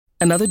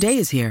Another day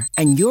is here,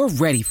 and you're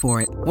ready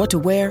for it. What to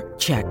wear?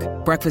 Check.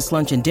 Breakfast,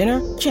 lunch, and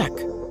dinner? Check.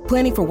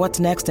 Planning for what's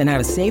next and how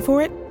to save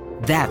for it?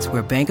 That's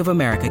where Bank of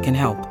America can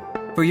help.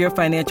 For your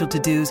financial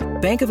to-dos,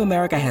 Bank of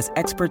America has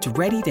experts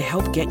ready to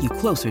help get you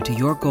closer to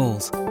your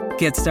goals.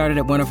 Get started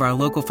at one of our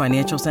local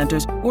financial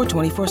centers or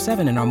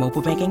 24/7 in our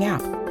mobile banking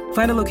app.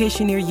 Find a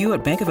location near you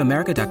at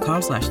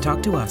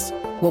bankofamerica.com/talktous.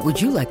 What would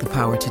you like the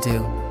power to do?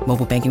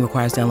 Mobile banking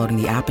requires downloading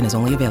the app and is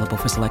only available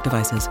for select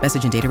devices.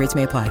 Message and data rates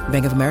may apply.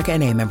 Bank of America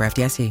N.A., member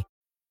FDIC.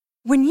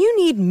 When you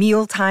need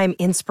mealtime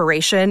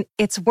inspiration,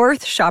 it's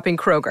worth shopping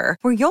Kroger,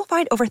 where you'll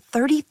find over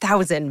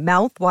 30,000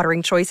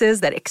 mouth-watering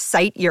choices that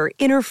excite your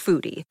inner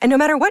foodie. And no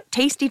matter what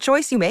tasty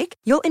choice you make,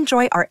 you'll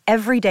enjoy our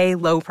everyday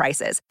low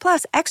prices,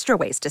 plus extra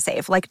ways to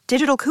save, like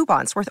digital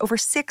coupons worth over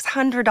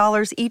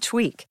 $600 each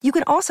week. You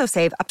can also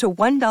save up to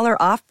 $1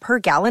 off per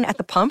gallon at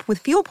the pump with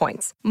fuel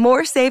points.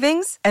 More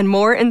savings and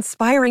more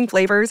inspiring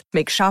flavors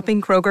make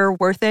shopping Kroger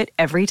worth it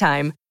every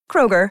time.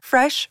 Kroger,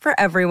 fresh for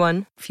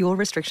everyone. Fuel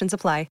restrictions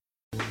apply.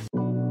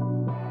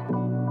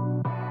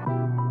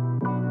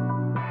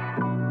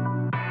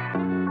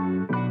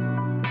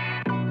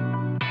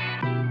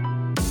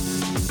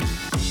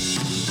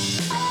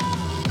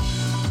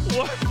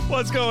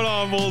 What's going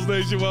on, Bulls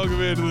Nation?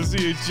 Welcome into the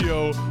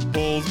CHGO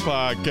Bulls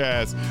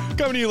Podcast.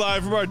 Coming to you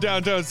live from our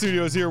downtown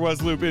studios here,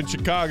 West Loop in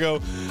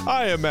Chicago.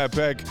 I am Matt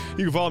Peck.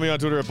 You can follow me on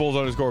Twitter at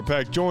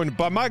Bulls_Peck. Joined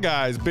by my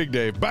guys, Big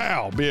Dave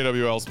Bow,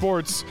 BNWL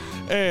Sports,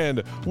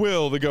 and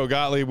Will the Go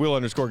Gottlieb,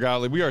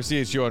 Will_Gottlieb. We are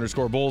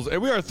CHGO_Bulls,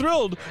 and we are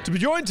thrilled to be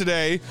joined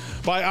today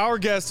by our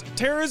guest,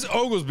 Terrence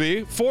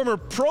Oglesby, former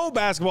pro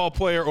basketball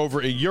player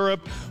over in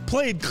Europe,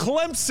 played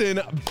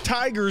Clemson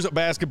Tigers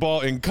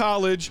basketball in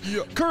college,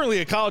 currently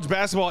a college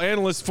basketball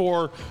analyst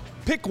for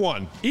Pick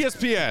One,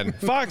 ESPN,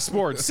 Fox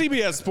Sports,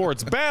 CBS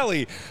Sports,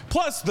 Bally,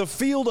 plus the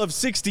Field of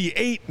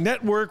 68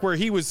 network, where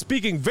he was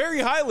speaking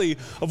very highly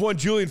of one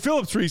Julian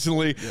Phillips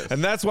recently,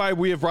 and that's why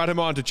we have brought him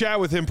on to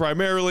chat with him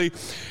primarily.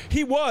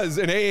 He was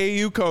an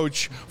AAU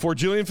coach for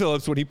Julian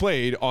Phillips when he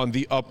played on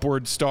the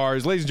Upward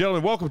Stars. Ladies and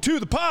gentlemen, welcome to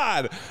the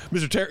pod,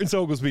 Mr. Terrence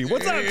Oglesby.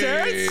 What's up,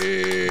 Terrence?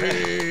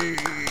 Hey.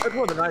 That's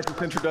one of the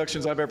nicest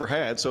introductions I've ever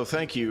had, so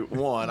thank you.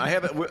 One, I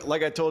haven't,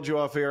 like I told you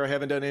off air, I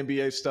haven't done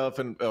NBA stuff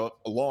in a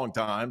long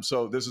time,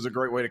 so this is a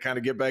great way to kind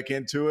of get back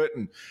into it.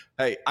 And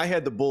hey, I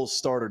had the Bulls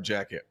starter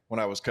jacket when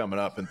I was coming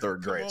up in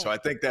third grade, so I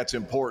think that's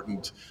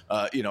important,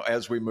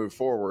 as we move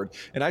forward.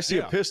 And I see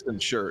a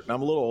Pistons shirt, and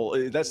I'm a little,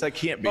 that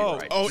can't be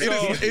right. Oh,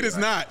 it is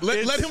not.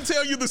 Let him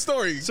tell you the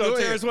story. So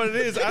here's what it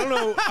is. I don't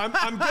know.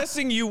 I'm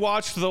guessing you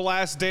watched The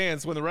Last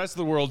Dance when the rest of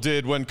the world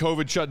did, when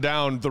COVID shut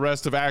down the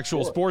rest of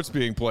actual sports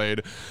being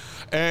played.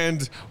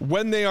 And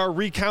when they are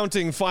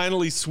recounting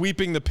finally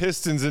sweeping the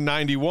Pistons in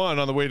 91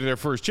 on the way to their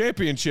first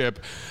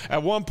championship,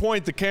 at one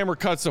point the camera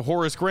cuts to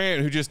Horace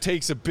Grant, who just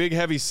takes a big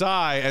heavy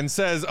sigh and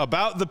says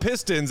about the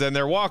Pistons and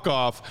their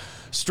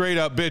walk-off, straight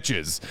up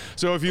bitches.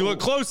 So if you look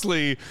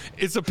closely,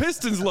 it's a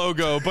Pistons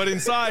logo, but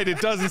inside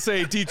it doesn't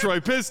say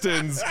Detroit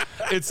Pistons.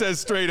 It says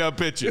straight up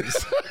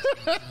bitches.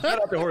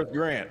 Shout out to Horace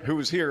Grant, who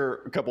was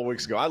here a couple of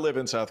weeks ago. I live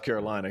in South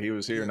Carolina. He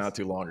was here not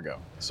too long ago.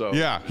 So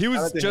yeah, he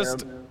was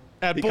just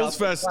at Bulls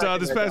Fest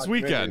this past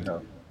weekend.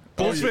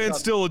 Bulls fans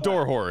still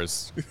adore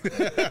Horace.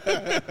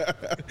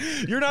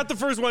 You're not the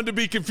first one to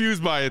be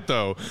confused by it,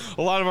 though.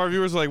 A lot of our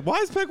viewers are like, why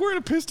is Peck wearing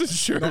a Pistons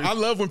shirt? No, I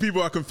love when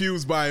people are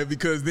confused by it,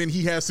 because then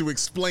he has to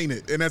explain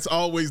it. And that's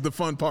always the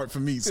fun part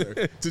for me, sir.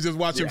 To just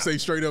watch him say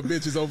straight up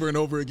bitches over and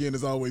over again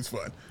is always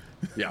fun.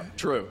 Yeah,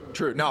 true.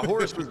 Now,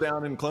 Horace was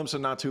down in Clemson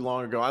not too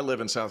long ago. I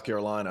live in South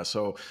Carolina,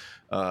 so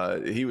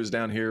he was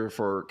down here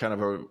for kind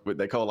of what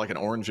they call it, like an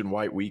orange and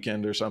white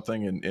weekend or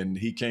something, and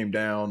he came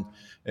down,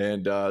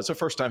 and it's the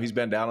first time he's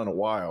been down in a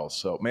while.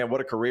 So, man,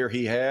 what a career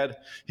he had.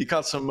 He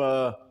caught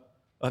some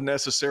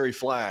unnecessary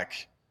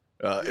flack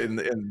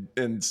in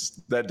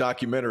that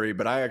documentary,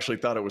 but I actually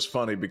thought it was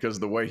funny because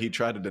of the way he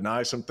tried to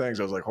deny some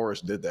things. I was like,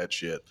 Horace did that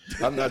shit.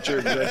 I'm not sure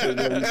exactly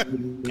what he's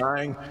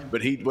denying,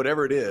 but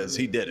whatever it is,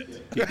 he did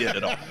it. He did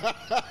it all.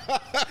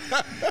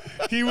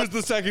 He was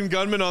the second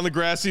gunman on the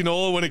grassy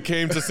knoll when it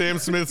came to Sam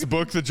Smith's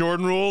book, The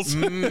Jordan Rules.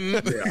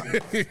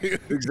 Yeah,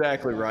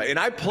 exactly right. And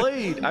I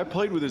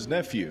played with his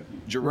nephew,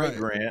 Jerry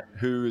Grant,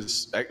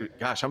 who's,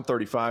 gosh, I'm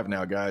 35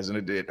 now, guys,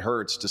 and it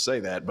hurts to say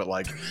that, but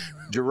like,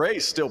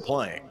 Jerry's still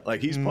playing.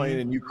 Like, he's playing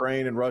in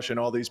Ukraine and Russia and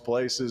all these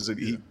places. And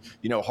he,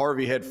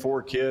 Harvey had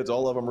 4 kids,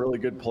 all of them really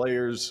good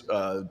players.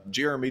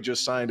 Jeremy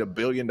just signed $1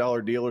 billion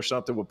deal or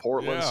something with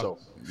Portland. So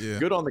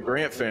good on the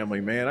Grant family,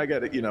 man. I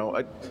got it.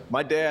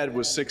 My dad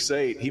was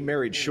 6'8". He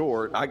married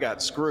short. I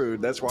got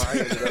screwed. That's why I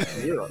ended up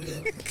in Europe.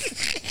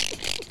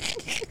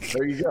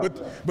 There you go.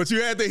 But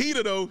you had the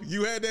heater, though.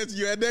 You had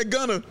that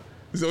gunner.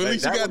 So at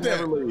least you got that.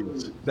 Never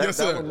leaves. That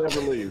one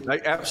never leaves. I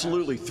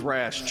absolutely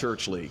thrashed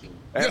Church League.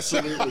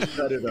 Absolutely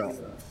cut it up.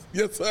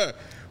 Yes, sir.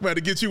 I'm about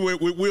to get you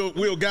with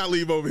Will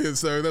Gottlieb over here,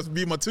 sir. That's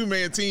be my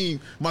 2-man team,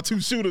 my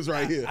 2 shooters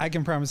right here. I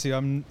can promise you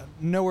I'm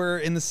nowhere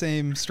in the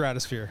same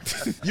stratosphere.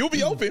 You'll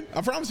be open.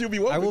 I promise you'll be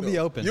open. I will be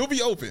open. You'll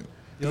be open.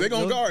 They're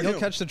going to guard him. You'll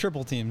catch the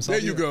triple teams. There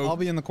you go. I'll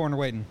be in the corner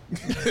waiting.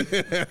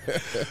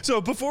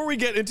 So before we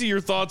get into your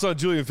thoughts on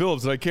Julian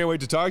Phillips, and I can't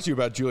wait to talk to you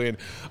about Julian,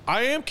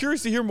 I am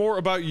curious to hear more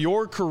about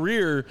your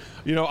career.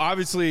 You know,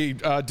 obviously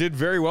did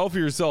very well for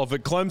yourself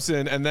at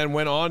Clemson and then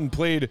went on and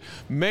played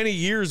many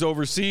years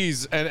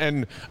overseas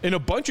and in a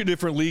bunch of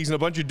different leagues in a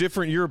bunch of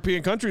different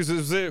European countries.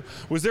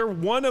 Was there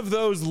one of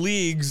those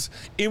leagues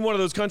in one of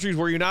those countries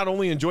where you not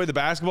only enjoyed the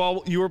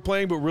basketball you were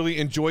playing, but really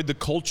enjoyed the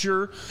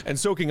culture and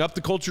soaking up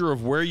the culture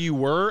of where you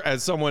were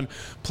as someone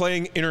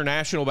playing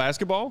international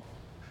basketball?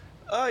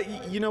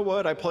 You know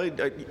what? I played,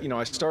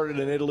 I started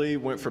in Italy,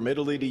 went from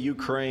Italy to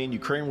Ukraine.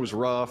 Ukraine was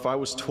rough. I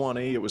was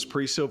 20. It was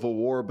pre-Civil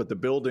War, but the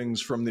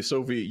buildings from the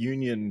Soviet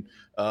Union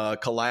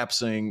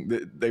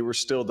collapsing, they were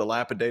still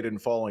dilapidated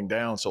and falling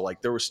down. So,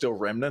 like, there were still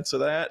remnants of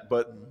that,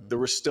 but there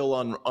was still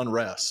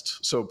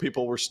unrest. So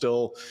people were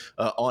still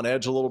on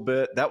edge a little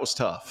bit. That was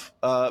tough.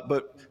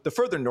 But the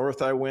further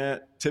north I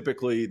went,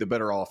 typically the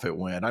better off it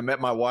went. I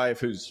met my wife,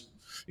 who's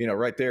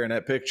right there in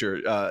that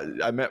picture.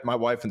 I met my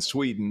wife in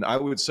Sweden. I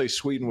would say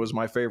Sweden was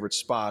my favorite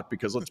spot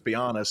because, let's be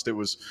honest, it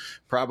was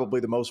probably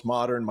the most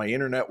modern. My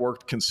internet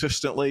worked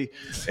consistently,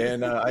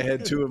 and I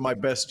had two of my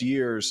best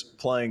years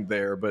playing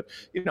there. But,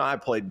 I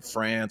played in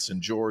France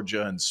and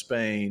Georgia and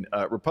Spain.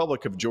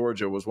 Republic of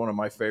Georgia was one of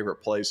my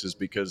favorite places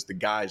because the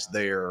guys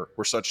there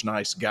were such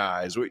nice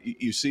guys.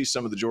 You see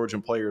some of the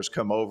Georgian players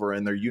come over,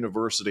 and they're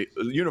universally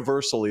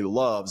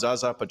loved.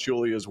 Zaza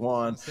Pachulia is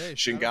one.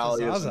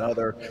 Shingali is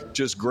another.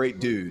 Just great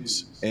dudes.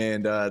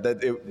 And that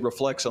it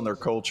reflects on their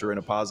culture in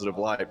a positive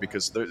light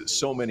because there's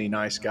so many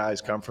nice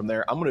guys come from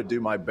there. I'm going to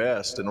do my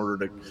best in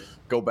order to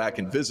go back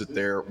and visit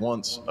there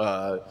once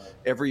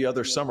every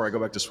other summer. I go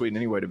back to Sweden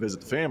anyway to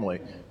visit the family,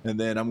 and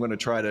then I'm going to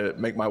try to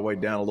make my way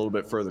down a little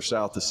bit further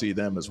south to see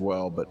them as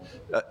well.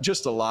 But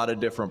just a lot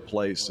of different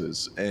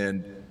places.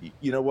 And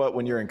you know what?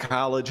 When you're in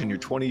college and you're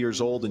 20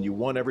 years old and you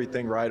want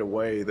everything right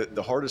away,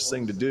 the hardest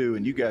thing to do,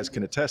 and you guys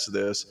can attest to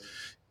this,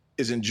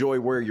 is enjoy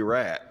where you're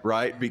at,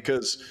 right?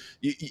 Because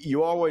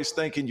you always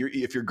thinking,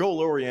 if you're goal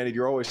oriented,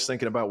 you're always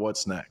thinking about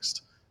what's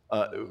next.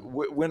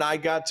 When I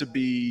got to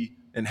be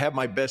and have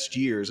my best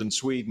years in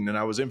Sweden and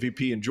I was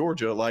MVP in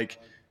Georgia,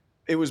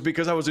 it was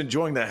because I was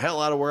enjoying the hell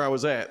out of where I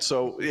was at.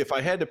 So if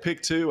I had to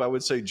pick two, I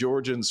would say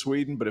Georgia and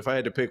Sweden. But if I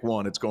had to pick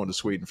one, it's going to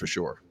Sweden for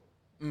sure.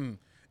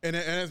 And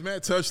as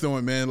Matt touched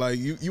on, man,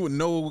 you were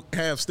no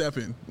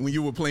half-stepping when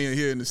you were playing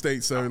here in the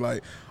States, sir.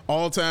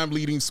 All-time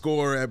leading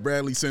scorer at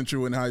Bradley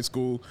Central in high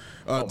school.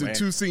 The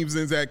 2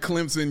 seasons at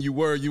Clemson, you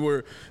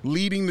were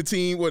leading the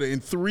team,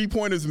 in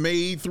three-pointers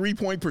made,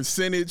 three-point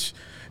percentage.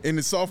 In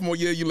the sophomore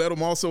year, you led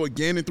them also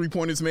again in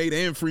three-pointers made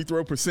and free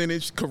throw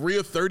percentage.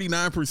 Career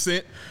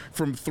 39%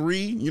 from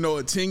three,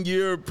 a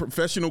 10-year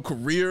professional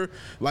career.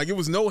 It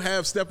was no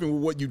half-stepping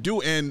with what you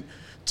do. And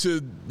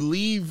to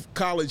leave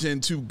college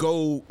and to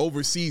go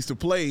overseas to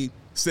play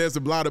says a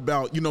lot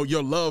about,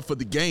 your love for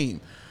the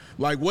game.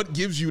 What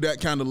gives you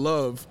that kind of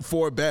love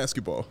for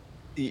basketball?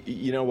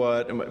 You know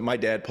what? My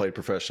dad played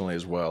professionally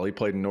as well. He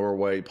played in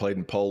Norway, he played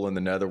in Poland,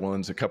 the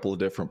Netherlands, a couple of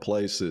different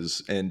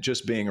places. And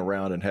just being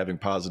around and having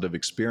positive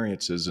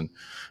experiences and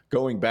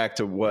going back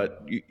to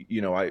what,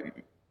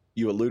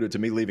 you alluded to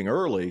me leaving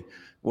early.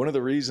 One of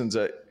the reasons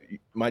that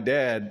my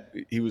dad,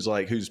 he was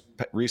who's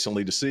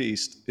recently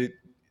deceased,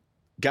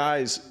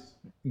 guys,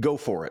 go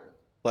for it.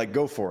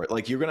 Go for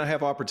it. You're going to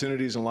have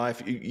opportunities in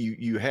life.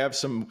 You have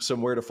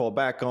somewhere to fall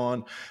back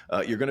on.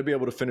 You're going to be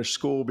able to finish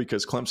school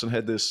because Clemson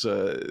had this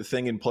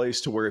thing in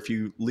place to where if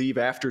you leave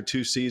after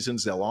 2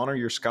 seasons, they'll honor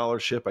your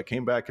scholarship. I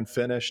came back and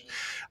finished.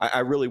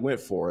 I really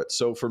went for it.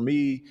 So for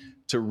me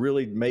to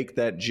really make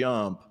that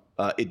jump,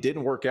 it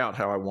didn't work out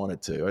how I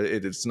wanted to.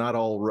 It's not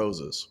all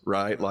roses,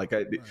 right?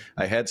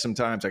 I had some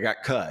times I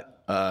got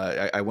cut.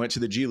 I went to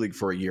the G League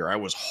for a year. I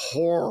was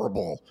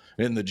horrible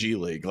in the G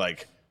League,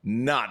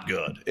 not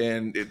good.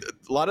 And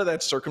a lot of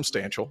that's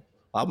circumstantial.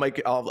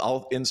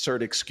 I'll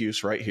insert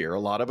excuse right here. A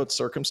lot of it's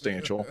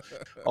circumstantial.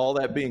 All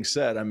that being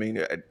said,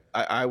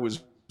 I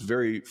was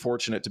very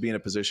fortunate to be in a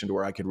position to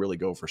where I could really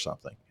go for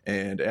something.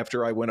 And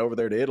after I went over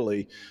there to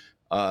Italy,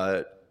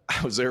 I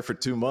was there for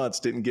 2 months,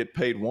 didn't get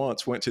paid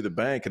once, went to the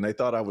bank, and they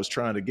thought I was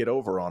trying to get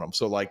over on them.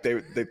 So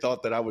they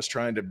thought that I was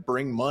trying to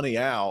bring money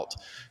out.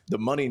 The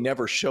money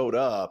never showed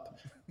up.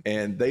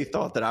 And they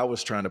thought that I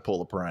was trying to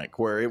pull a prank,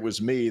 where it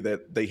was me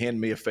that they handed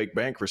me a fake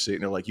bank receipt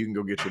and they're like, you can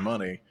go get your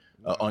money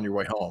on your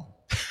way home.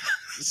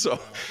 So,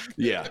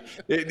 yeah.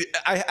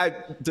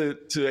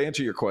 To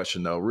answer your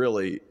question, though,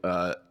 really,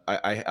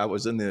 I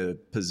was in the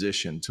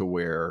position to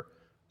where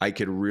I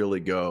could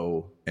really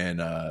go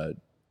and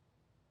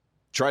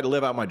try to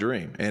live out my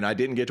dream. And I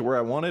didn't get to where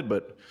I wanted,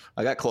 but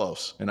I got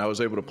close. And I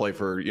was able to play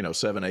for,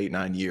 7, 8,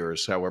 9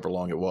 years, however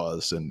long it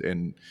was.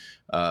 And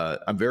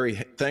I'm very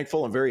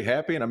thankful and very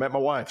happy. And I met my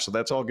wife, so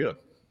that's all good.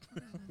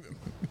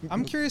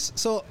 I'm curious.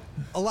 So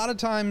a lot of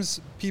times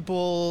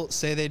people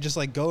say they just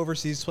go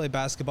overseas to play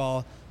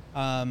basketball.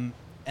 And,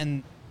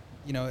 in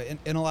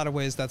a lot of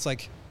ways that's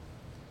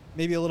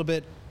maybe a little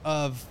bit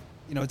of,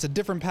 it's a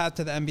different path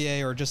to the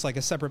NBA or just like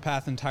a separate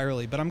path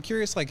entirely. But I'm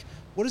curious, like,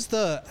 what is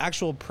the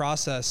actual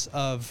process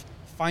of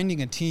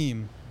finding a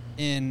team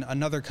in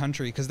another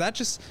country? Because that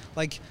just,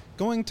 like,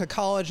 going to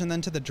college and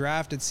then to the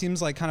draft, it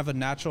seems like kind of a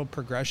natural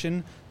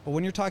progression. But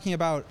when you're talking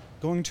about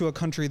going to a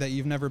country that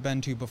you've never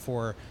been to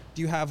before,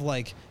 do you have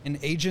like an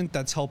agent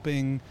that's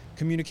helping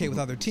communicate with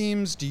other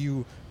teams? Do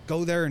you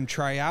go there and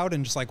try out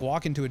and just like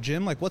walk into a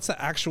gym? Like, what's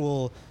the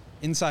actual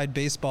inside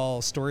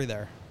baseball story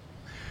there?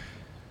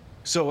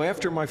 So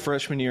after my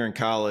freshman year in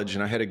college,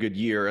 and I had a good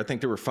year, I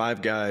think there were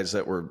 5 guys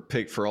that were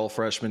picked for all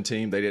freshman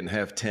team. They didn't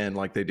have 10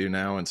 like they do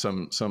now in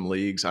some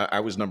leagues. I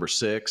was number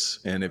 6.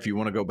 And if you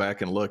want to go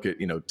back and look at,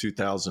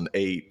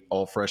 2008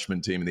 all freshman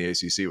team in the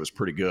ACC, it was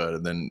pretty good.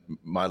 And then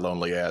my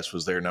lonely ass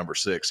was there number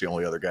 6, the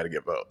only other guy to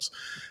get votes.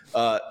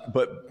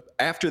 But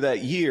after that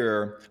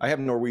year, I have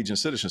Norwegian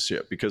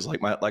citizenship because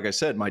like I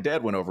said, my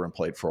dad went over and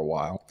played for a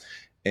while.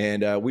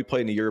 And we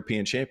played in the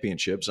European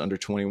Championships under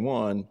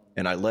 21,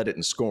 and I led it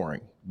in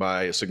scoring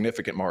by a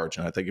significant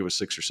margin. I think it was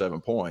 6 or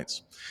 7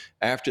 points.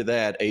 After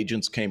that,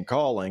 agents came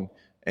calling,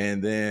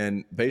 and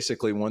then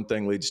basically one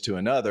thing leads to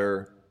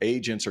another.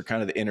 Agents are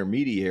kind of the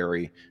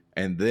intermediary,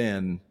 and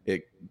then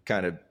it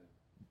kind of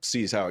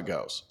sees how it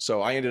goes.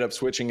 So I ended up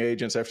switching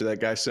agents after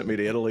that guy sent me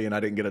to Italy, and I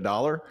didn't get a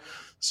dollar.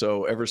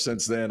 So ever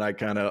since then, I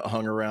kind of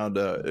hung around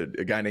a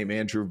guy named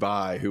Andrew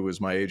Vai, who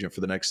was my agent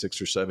for the next 6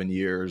 or 7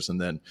 years.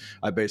 And then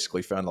I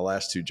basically found the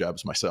last 2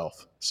 jobs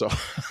myself. So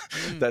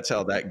that's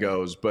how that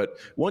goes. But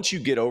once you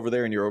get over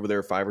there and you're over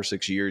there 5 or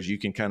 6 years, you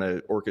can kind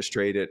of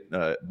orchestrate it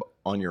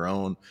on your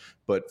own.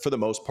 But for the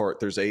most part,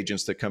 there's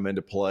agents that come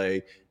into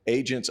play.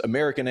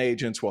 American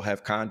agents will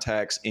have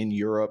contacts in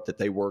Europe that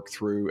they work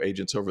through,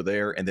 agents over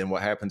there. And then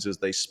what happens is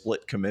they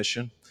split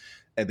commission.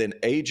 And then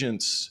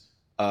agents,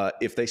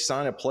 if they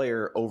sign a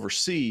player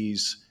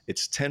overseas,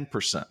 it's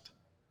 10%.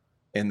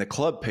 And the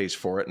club pays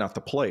for it, not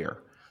the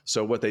player.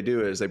 So what they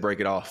do is they break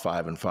it off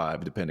 5 and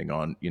 5, depending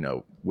on,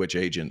 which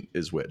agent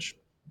is which.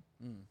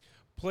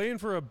 Playing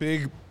for a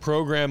big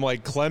program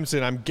like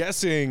Clemson, I'm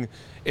guessing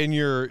in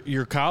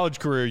your college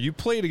career, you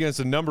played against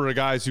a number of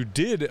guys who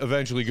did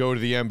eventually go to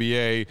the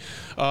NBA.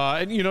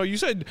 And, you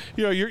said,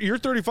 you're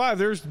 35.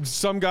 There's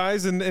some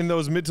guys in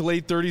those mid to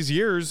late 30s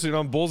years.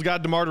 Bulls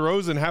got DeMar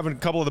DeRozan having a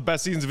couple of the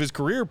best seasons of his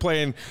career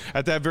playing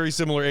at that very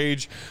similar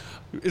age.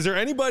 Is there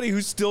anybody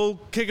who's still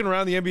kicking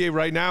around the NBA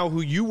right now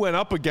who you went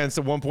up against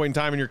at one point in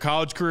time in your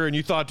college career and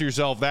you thought to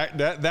yourself,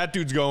 that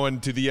dude's going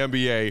to the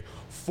NBA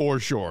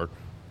for sure?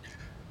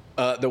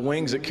 The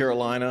wings at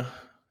Carolina,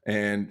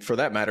 and for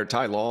that matter,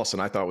 Ty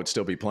Lawson, I thought would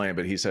still be playing,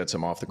 but he's had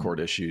some off-the-court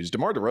issues.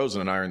 DeMar DeRozan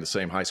and I are in the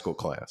same high school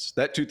class.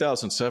 That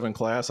 2007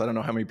 class, I don't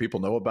know how many people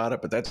know about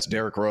it, but that's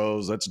Derrick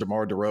Rose, that's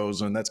DeMar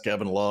DeRozan, that's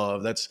Kevin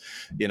Love, that's,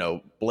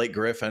 Blake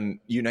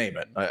Griffin, you name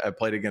it. I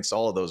played against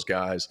all of those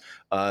guys.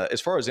 As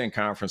far as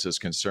in-conference is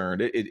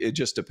concerned, it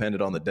just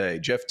depended on the day.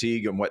 Jeff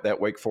Teague and that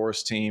Wake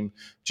Forest team,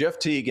 Jeff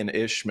Teague and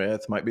Ish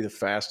Smith might be the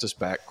fastest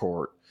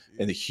backcourt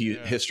in the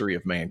history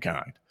of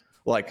mankind.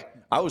 Like,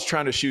 I was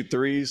trying to shoot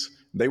threes.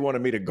 They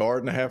wanted me to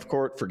guard in the half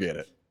court. Forget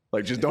it.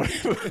 Like, just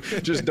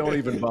don't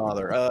even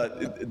bother.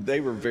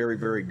 They were very,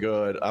 very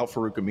good.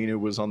 Al-Farouq Aminu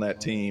was on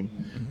that team.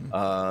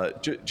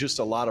 Just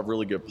a lot of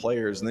really good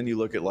players. And then you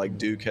look at like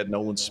Duke had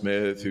Nolan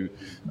Smith, who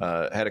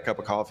had a cup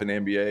of coffee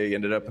in the NBA,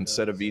 ended up in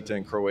Cedevita Vita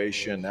in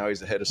Croatia, and now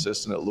he's the head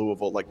assistant at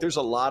Louisville. Like, there's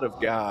a lot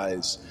of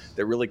guys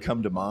that really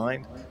come to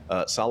mind.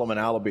 Solomon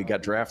Alabi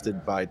got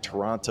drafted by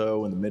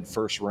Toronto in the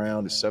mid-first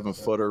round, a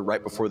 7-footer,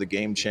 right before the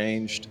game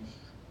changed.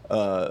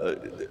 A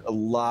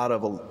lot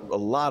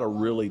of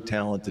really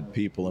talented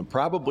people, and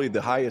probably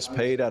the highest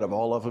paid out of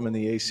all of them in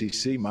the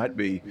ACC might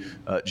be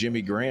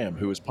Jimmy Graham,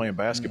 who was playing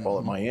basketball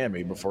at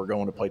Miami before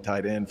going to play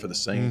tight end for the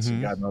Saints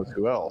and God knows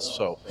who else.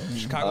 So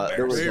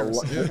there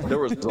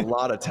was a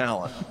lot of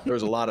talent. There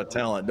was a lot of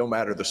talent, no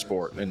matter the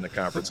sport, in the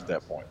conference at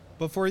that point.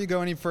 Before you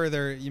go any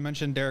further, you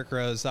mentioned Derrick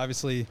Rose,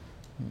 obviously.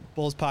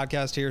 Bulls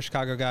podcast here,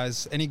 Chicago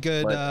guys. Any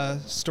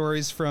good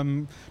stories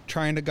from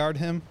trying to guard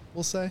him,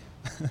 we'll say?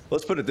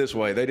 Let's put it this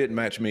way. They didn't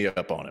match me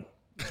up on him.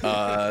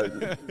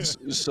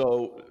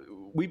 So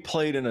we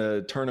played in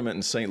a tournament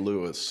in St.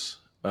 Louis.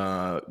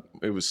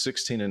 It was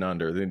 16 and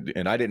under.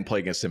 And I didn't play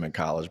against him in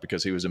college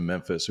because he was in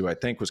Memphis, who I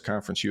think was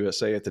Conference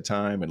USA at the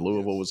time, and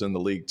Louisville was in the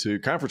league too.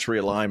 Conference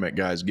realignment,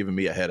 guys, giving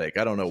me a headache.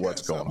 I don't know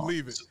what's going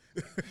on.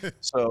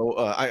 So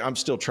I'm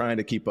still trying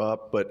to keep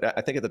up, but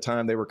I think at the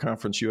time they were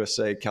Conference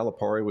USA.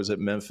 Calipari was at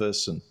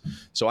Memphis, and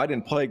so I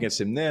didn't play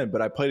against him then,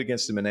 but I played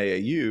against him in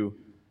AAU.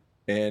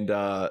 And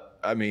the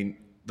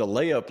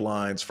layup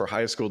lines for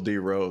high school D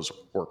Rose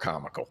were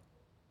comical.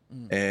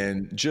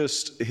 And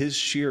just his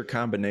sheer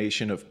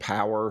combination of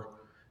power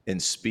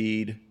and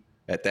speed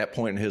at that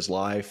point in his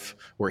life,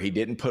 where he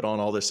didn't put on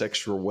all this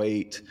extra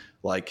weight,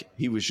 like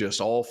he was just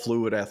all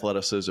fluid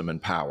athleticism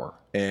and power.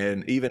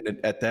 And even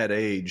at that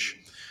age,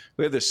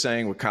 we have this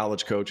saying with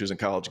college coaches and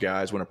college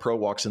guys, when a pro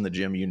walks in the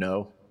gym,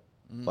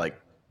 like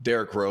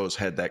Derrick Rose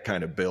had that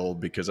kind of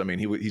build, because he's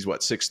 6'3",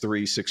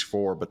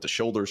 6'4", but the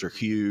shoulders are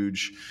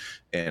huge,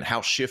 and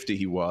how shifty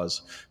he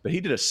was. But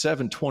he did a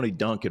 720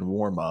 dunk in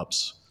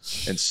warm-ups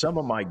And some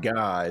of my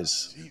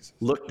guys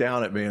looked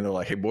down at me and they're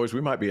like, "Hey boys, we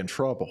might be in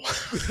trouble."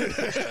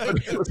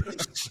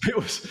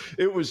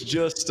 it was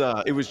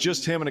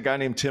just him and a guy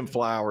named Tim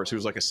Flowers, who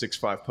was like a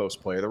 6'5"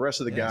 post player. The rest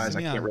of the guys,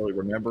 I can't really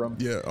remember them.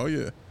 Yeah. Oh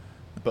yeah.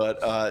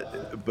 But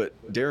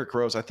Derrick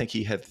Rose, I think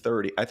he had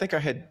 30. I think I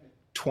had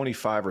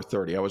 25 or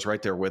 30. I was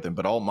right there with him,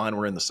 but all mine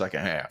were in the second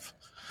half.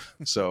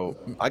 So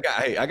I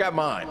got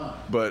mine,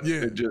 but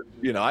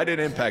I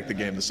didn't impact the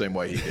game the same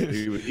way he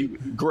did. He was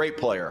great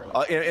player,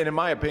 and in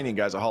my opinion,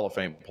 guys, a Hall of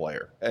Fame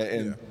player.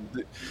 And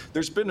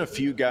there's been a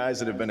few guys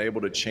that have been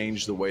able to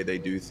change the way they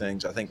do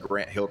things. I think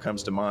Grant Hill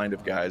comes to mind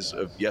of guys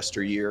of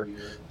yesteryear.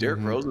 Derrick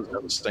Rose has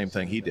done the same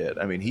thing he did.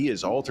 I mean, he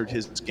has altered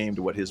his game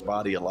to what his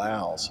body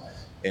allows,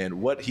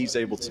 and what he's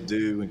able to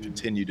do and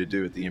continue to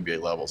do at the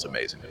NBA level is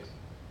amazing.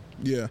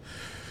 Yeah.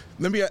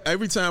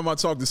 Every time I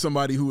talk to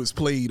somebody who has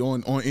played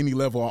on any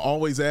level, I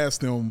always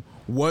ask them,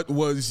 what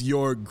was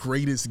your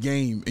greatest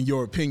game, in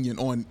your opinion,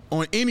 on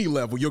any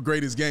level, your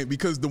greatest game?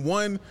 Because the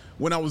one,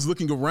 when I was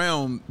looking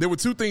around, there were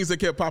two things that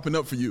kept popping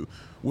up for you.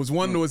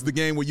 One was the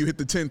game where you hit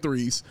the 10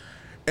 threes,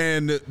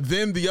 and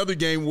then the other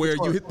game where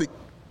you hit the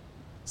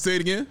 – say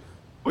it again?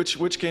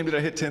 Which game did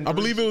I hit 10 threes? I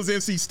believe it was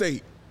NC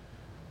State.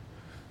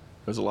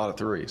 There's a lot of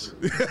threes.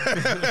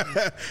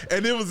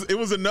 And it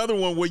was another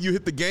one where you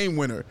hit the game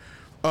winner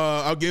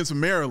against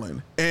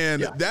Maryland.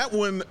 And that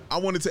one I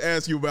wanted to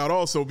ask you about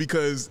also,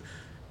 because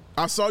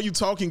I saw you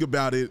talking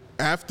about it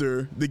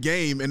after the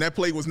game, and that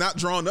play was not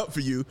drawn up for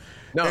you.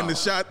 No. And the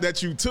shot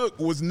that you took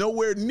was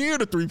nowhere near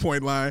the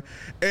three-point line,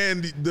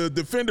 and the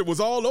defender was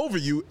all over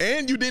you,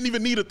 and you didn't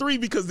even need a three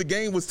because the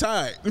game was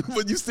tied.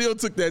 But you still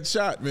took that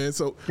shot, man.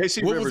 So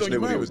what was on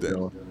your mind with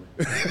that?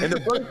 And the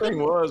funny thing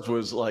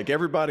was like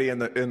everybody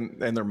and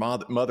their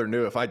mother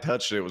knew if I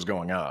touched it, it was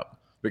going up,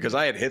 because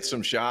I had hit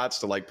some shots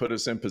to like put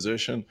us in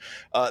position.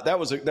 That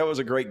was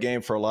a great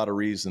game for a lot of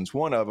reasons.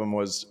 One of them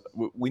was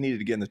we needed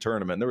to get in the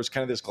tournament. There was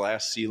kind of this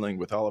glass ceiling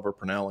with Oliver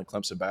Purnell and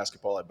Clemson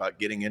basketball about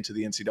getting into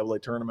the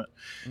NCAA tournament.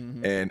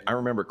 Mm-hmm. And I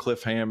remember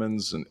Cliff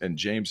Hammonds and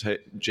James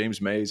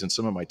Mays and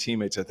some of my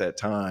teammates at that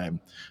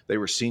time, they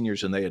were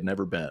seniors and they had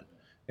never been.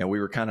 And we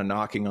were kind of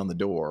knocking on the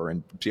door,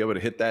 and to be able to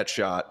hit that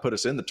shot, put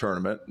us in the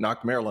tournament,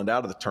 knocked Maryland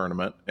out of the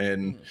tournament,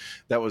 and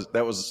that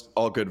was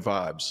all good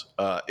vibes.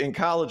 In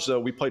college, though,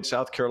 we played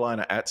South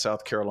Carolina at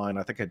South Carolina.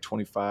 I think I had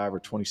 25 or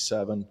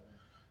 27.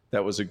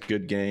 That was a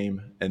good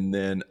game. And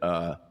then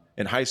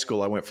in high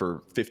school, I went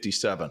for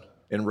 57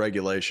 in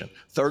regulation,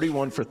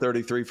 31 for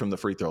 33 from the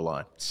free throw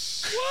line.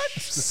 What?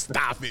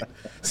 Stop it.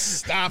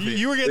 Stop it.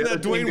 You were getting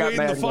that Dwayne Wade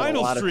in the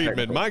finals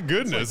treatment. My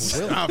goodness.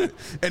 Stop it.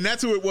 And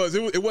that's who it was.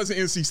 It wasn't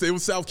NC State. It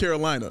was South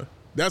Carolina.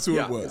 That's who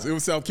it was. It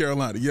was South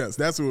Carolina. Yes,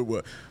 that's who it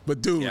was.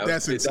 But, dude,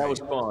 that's insane.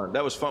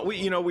 That was fun.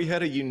 We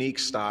had a unique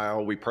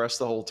style. We pressed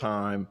the whole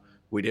time.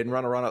 We didn't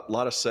run around a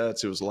lot of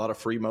sets. It was a lot of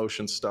free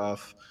motion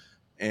stuff.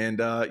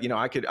 And, I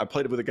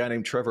played with a guy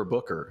named Trevor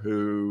Booker,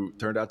 who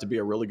turned out to be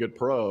a really good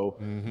pro,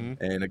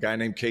 and a guy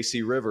named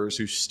KC Rivers,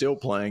 who's still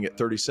playing at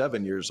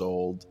 37 years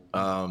old,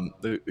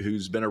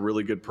 who's been a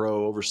really good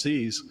pro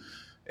overseas.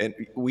 And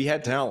we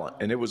had talent,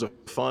 and it was a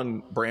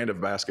fun brand of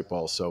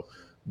basketball. So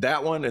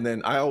that one, and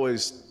then I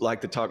always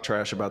like to talk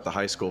trash about the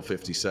high school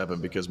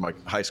 57 because my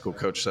high school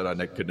coach said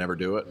I could never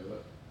do it.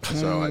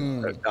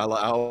 So I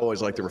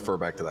always like to refer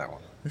back to that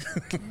one.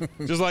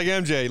 Just like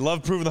MJ,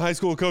 love proving the high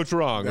school coach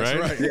wrong, That's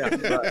right? Yeah,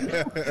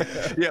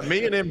 right. Yeah,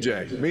 me and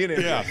MJ.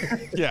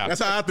 Yeah. That's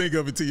how I think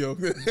of it, T.O.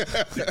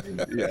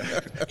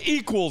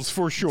 Equals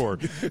for sure.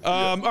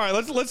 All right,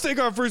 let's take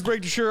our first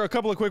break to share a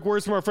couple of quick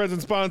words from our friends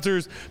and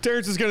sponsors.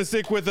 Terrence is going to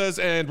stick with us,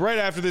 and right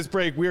after this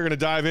break, we are going to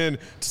dive in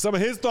to some of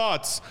his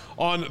thoughts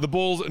on the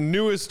Bulls'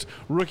 newest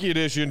rookie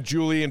addition,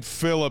 Julian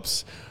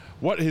Phillips,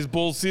 what his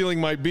Bulls ceiling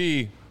might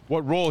be,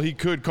 what role he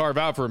could carve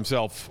out for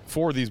himself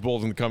for these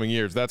Bulls in the coming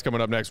years. That's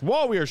coming up next.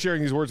 While we are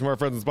sharing these words from our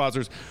friends and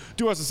sponsors,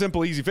 do us a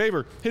simple, easy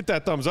favor. Hit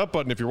that thumbs up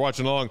button if you're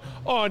watching along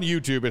on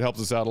YouTube. It helps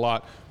us out a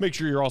lot. Make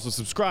sure you're also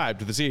subscribed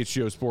to the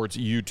CHGO Sports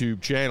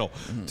YouTube channel.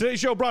 Today's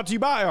show brought to you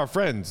by our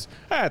friends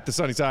at the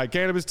Sunnyside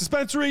Cannabis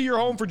Dispensary, your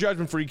home for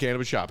judgment-free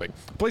cannabis shopping.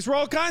 A place where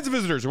all kinds of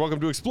visitors are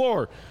welcome to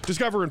explore,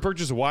 discover, and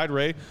purchase a wide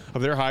array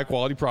of their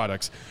high-quality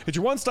products. It's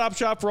your one-stop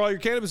shop for all your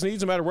cannabis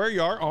needs, no matter where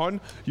you are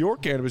on your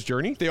cannabis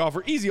journey. They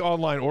offer easy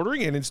online ordering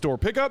and in-store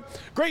pickup.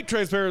 Great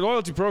transparent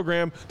loyalty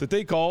program that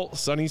they call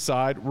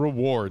Sunnyside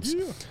Rewards.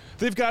 Yeah.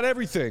 They've got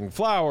everything: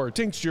 flower,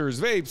 tinctures,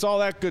 vapes, all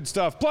that good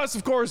stuff. Plus,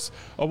 of course,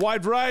 a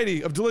wide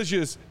variety of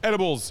delicious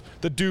edibles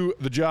that do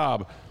the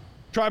job.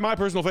 Try my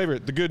personal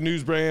favorite, the Good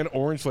News brand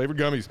orange-flavored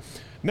gummies.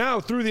 Now,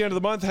 through the end of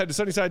the month, head to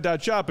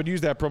sunnyside.shop and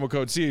use that promo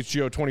code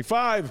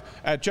CHGO25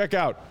 at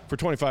checkout for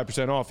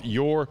 25% off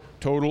your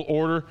total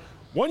order.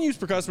 One use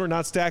per customer,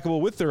 not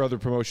stackable with their other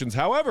promotions.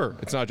 However,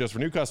 it's not just for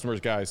new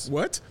customers, guys.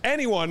 What?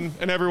 Anyone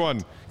and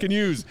everyone can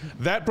use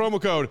that promo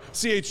code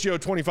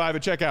CHGO25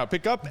 at checkout.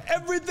 Pick up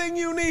everything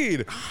you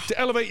need to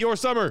elevate your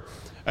summer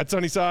at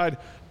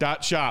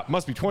sunnyside.shop.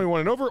 Must be 21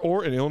 and over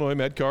or an Illinois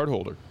Med card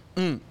holder.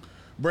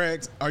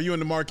 Braggs, are you in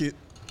the market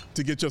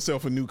to get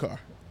yourself a new car?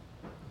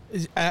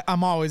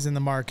 I'm always in the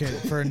market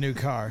for a new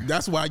car.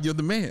 That's why you're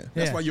the man.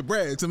 That's why you're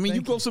Brad. I mean,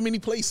 you go so many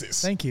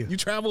places. Thank you. You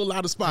travel a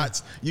lot of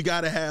spots. You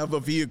got to have a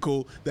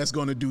vehicle that's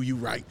going to do you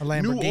right. A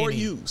Lamborghini. New or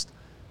used.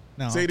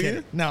 No, Say it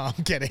again? No,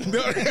 I'm kidding. He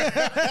got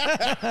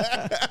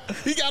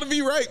to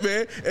be right,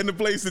 man. And the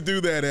place to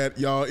do that at,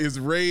 y'all, is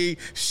Ray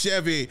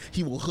Chevy.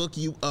 He will hook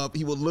you up.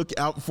 He will look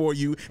out for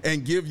you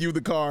and give you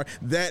the car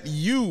that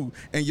you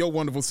and your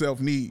wonderful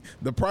self need.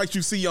 The price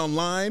you see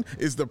online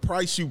is the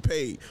price you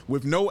pay,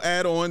 with no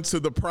add-on to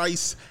the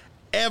price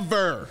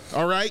ever.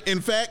 All right. In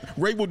fact,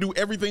 Ray will do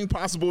everything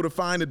possible to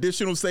find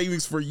additional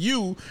savings for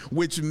you,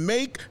 which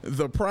make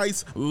the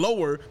price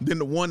lower than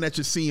the one that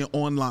you're seeing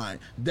online.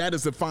 That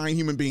is a fine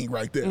human being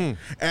right there.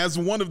 As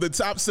one of the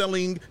top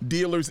selling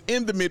dealers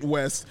in the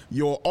Midwest,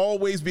 you'll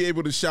always be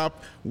able to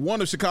shop one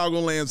of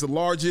Chicagoland's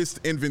largest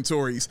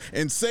inventories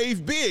and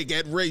save big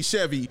at Ray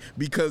Chevy,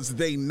 because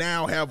they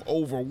now have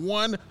over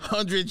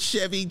 100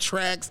 Chevy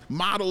Trax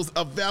models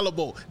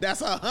available. That's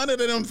 100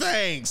 of them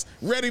things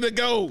ready to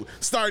go,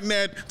 starting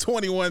at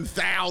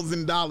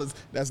 $21,000.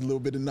 That's a little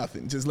bit of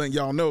nothing. Just letting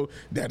y'all know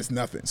that is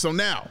nothing. So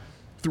now,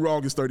 through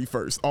August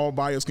 31st, all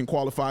buyers can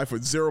qualify for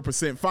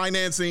 0%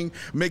 financing,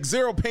 make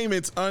 0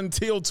 payments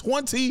until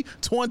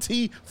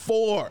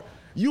 2024.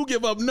 You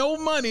give up no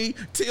money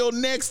till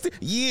next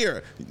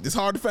year. It's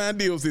hard to find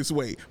deals this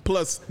way.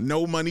 Plus,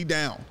 no money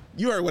down.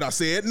 You heard what I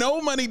said. No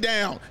money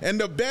down.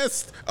 And the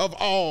best of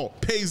all,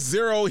 pay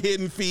 0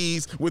 hidden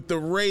fees with the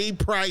Ray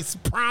Price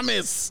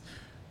Promise.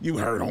 You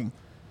heard them.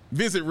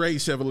 Visit Ray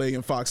Chevrolet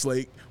in Fox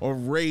Lake or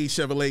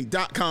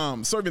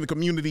raychevrolet.com. Serving the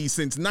community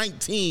since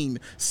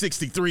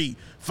 1963.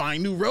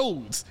 Find new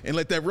roads and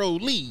let that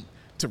road lead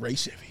to Ray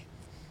Chevy.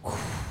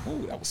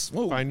 Ooh, that was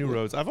smooth. Find new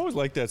roads. I've always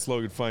liked that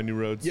slogan, find new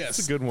roads. Yes.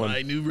 It's a good one.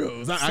 Find new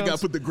roads. I got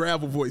to put the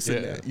gravel voice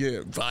in that.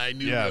 Yeah. Find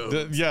new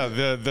roads.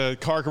 The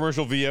car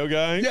commercial VO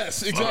guy.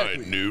 Yes, exactly.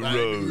 Find new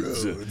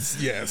roads.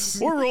 Yes.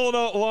 We're rolling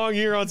along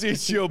here on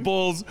CHGO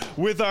Bulls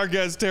with our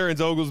guest, Terrence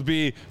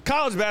Oglesby,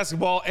 college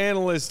basketball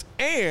analyst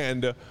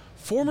and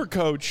former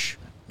coach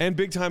and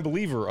big-time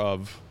believer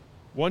of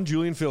one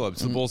Julian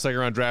Phillips, the Bulls'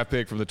 second-round draft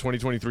pick from the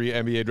 2023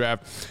 NBA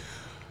draft.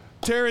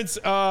 Terrence,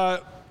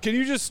 can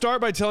you just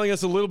start by telling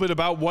us a little bit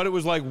about what it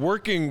was like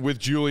working with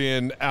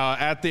Julian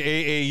at the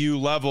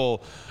AAU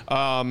level,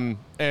 and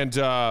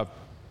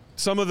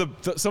some of the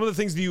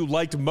things that you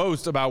liked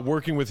most about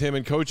working with him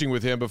and coaching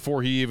with him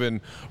before he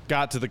even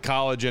got to the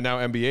college and now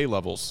NBA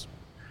levels?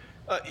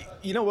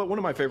 You know what? One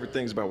of my favorite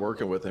things about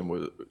working with him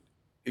was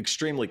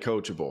extremely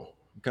coachable.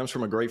 Comes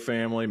from a great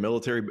family,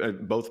 military.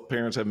 Both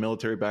parents have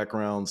military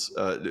backgrounds.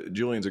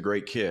 Julian's a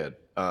great kid,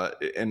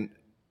 and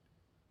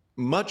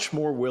much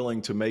more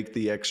willing to make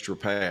the extra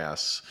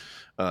pass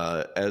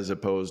as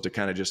opposed to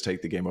kind of just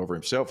take the game over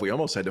himself. We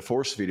almost had to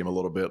force feed him a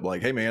little bit,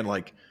 like, "Hey, man,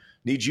 like,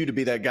 need you to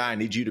be that guy.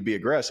 Need you to be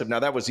aggressive." Now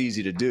that was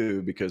easy to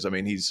do because, I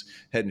mean, he's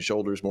head and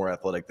shoulders more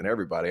athletic than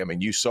everybody. I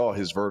mean, you saw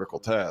his vertical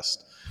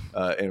test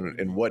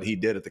and what he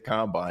did at the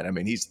combine. I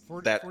mean, he's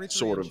that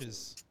sort of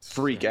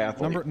freak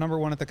athlete. Number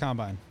one at the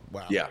combine.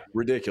 Wow. Yeah,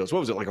 ridiculous. What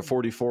was it, like a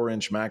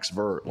 44-inch max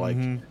vert? Like,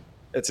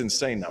 it's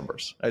insane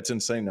numbers. It's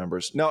insane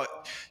numbers. Now,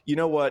 you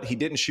know what? He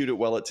didn't shoot it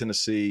well at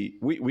Tennessee.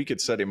 We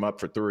could set him up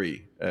for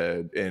three,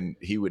 and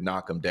he would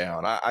knock them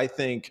down. I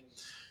think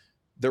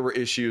there were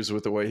issues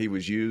with the way he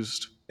was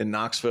used in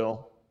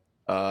Knoxville.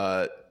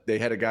 They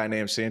had a guy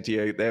named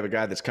Santiago. They have a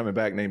guy that's coming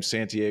back named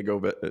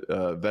Santiago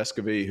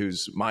Vescovi,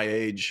 who's my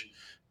age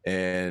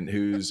and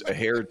who's a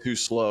hair too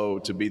slow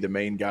to be the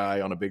main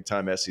guy on a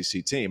big-time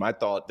SEC team. I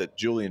thought that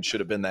Julian should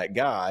have been that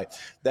guy.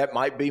 That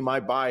might be my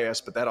bias,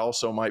 but that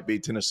also might be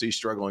Tennessee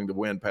struggling to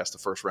win past the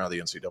first round of the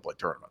NCAA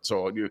tournament.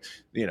 So,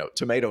 you know,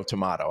 tomato.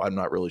 I'm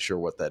not really sure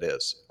what that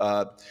is.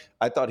 I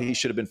thought he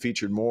should have been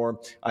featured more.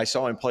 I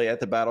saw him play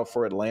at the Battle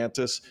for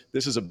Atlantis.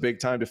 This is a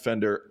big-time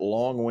defender,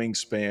 long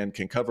wingspan,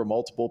 can cover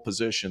multiple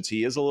positions.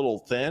 He is a little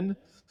thin,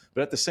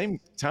 but at the same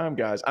time,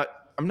 guys,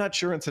 I'm not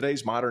sure in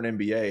today's modern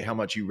NBA how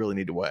much you really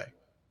need to weigh,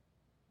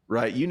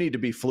 right? You need to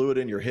be fluid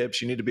in your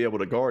hips. You need to be able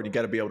to guard. You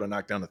got to be able to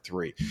knock down a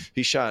three.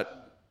 He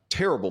shot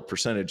terrible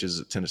percentages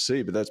at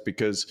Tennessee, but that's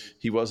because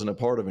he wasn't a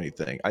part of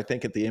anything. I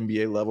think at the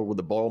NBA level where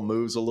the ball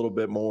moves a little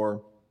bit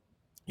more,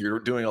 you're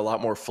doing a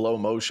lot more flow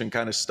motion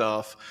kind of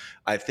stuff.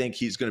 I think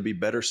he's going to be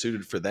better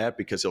suited for that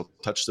because he'll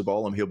touch the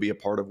ball and he'll be a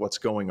part of what's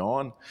going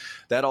on.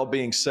 That all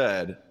being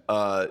said,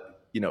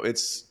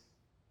 it's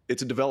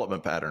a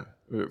development pattern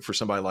for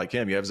somebody like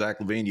him. You have Zach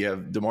LaVine, you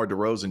have DeMar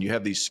DeRozan, you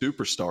have these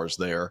superstars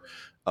there.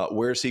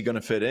 Where's he going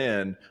to fit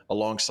in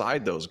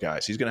alongside those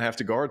guys? He's going to have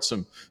to guard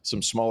some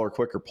smaller,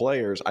 quicker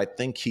players. I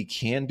think he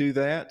can do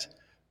that.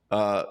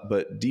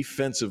 But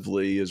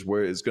defensively is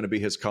where it's going to be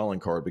his calling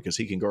card because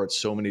he can guard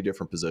so many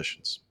different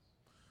positions.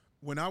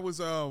 When I was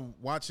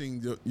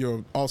watching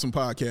your awesome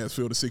podcast,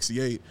 Field of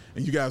 68,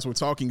 and you guys were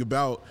talking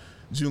about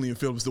Julian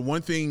Phillips, the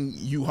one thing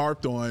you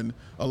harped on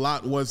a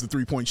lot was the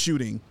 3-point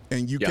shooting.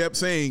 And you kept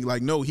saying,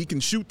 like, no, he can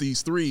shoot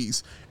these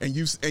threes. And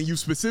you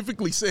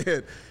specifically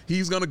said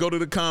he's going to go to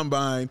the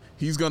combine,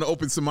 he's going to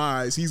open some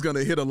eyes, he's going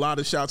to hit a lot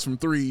of shots from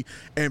three,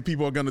 and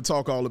people are going to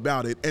talk all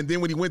about it. And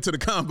then when he went to the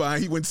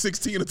combine, he went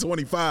 16 of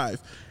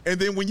 25. And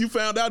then when you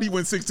found out he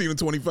went 16 of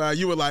 25,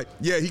 you were like,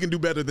 yeah, he can do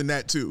better than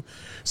that too.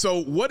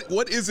 So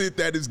what is it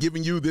that is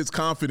giving you this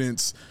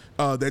confidence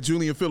that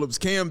Julian Phillips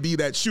can be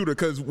that shooter?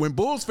 Because when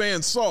Bulls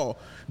fans saw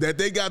that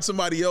they got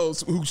somebody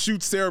else who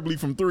shoots terribly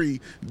from three,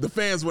 the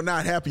fans were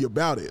not happy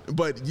about it.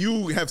 But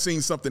you have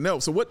seen something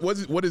else. So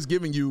what is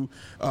giving you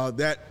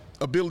that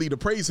ability to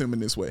praise him in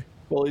this way?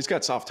 Well, he's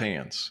got soft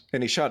hands,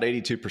 and he shot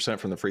 82%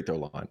 from the free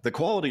throw line. The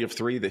quality of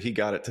three that he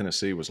got at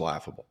Tennessee was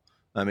laughable.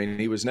 I mean,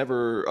 he was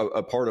never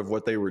a part of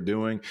what they were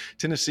doing.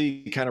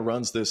 Tennessee kind of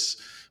runs this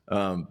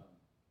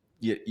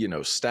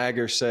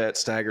stagger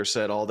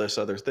set, all this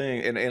other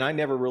thing. And I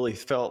never really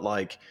felt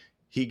like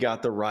he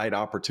got the right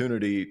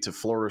opportunity to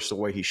flourish the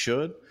way he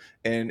should.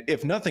 And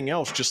if nothing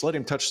else, just let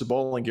him touch the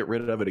ball and get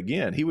rid of it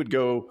again. He would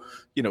go,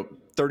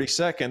 30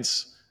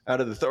 seconds out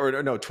of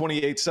the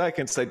 28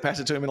 seconds, they'd pass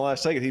it to him in the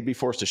last second, he'd be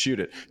forced to shoot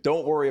it.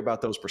 Don't worry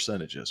about those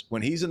percentages.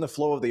 When he's in the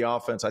flow of the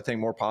offense, I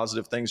think more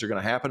positive things are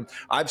going to happen.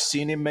 I've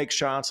seen him make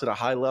shots at a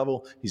high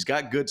level. He's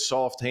got good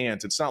soft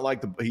hands. It's not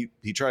like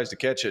he tries to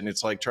catch it and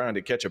it's like trying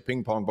to catch a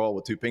ping pong ball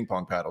with two ping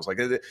pong paddles. Like,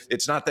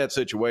 it's not that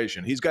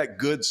situation. He's got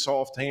good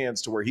soft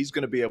hands to where he's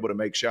going to be able to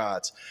make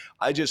shots.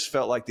 I just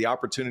felt like the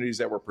opportunities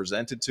that were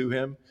presented to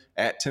him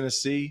at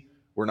Tennessee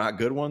were not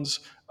good ones.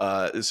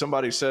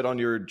 Somebody said on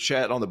your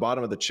chat, on the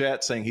bottom of the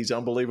chat, saying he's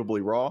unbelievably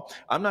raw.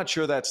 I'm not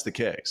sure that's the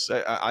case.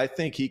 I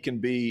think he can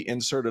be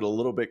inserted a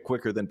little bit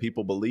quicker than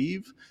people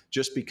believe,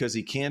 just because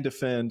he can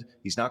defend.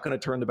 He's not going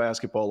to turn the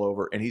basketball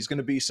over, and he's going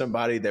to be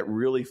somebody that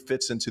really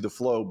fits into the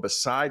flow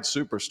besides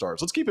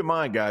superstars. Let's keep in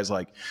mind, guys,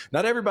 like,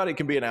 not everybody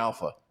can be an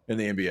alpha in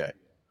the NBA.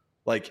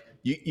 Like,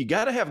 you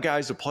got to have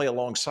guys to play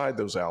alongside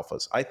those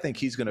alphas. I think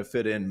he's going to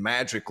fit in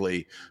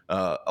magically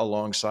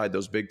alongside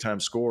those big-time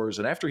scorers.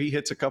 And after he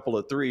hits a couple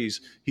of threes,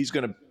 he's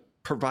going to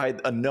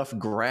provide enough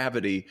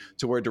gravity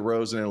to where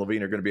DeRozan and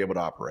Levine are going to be able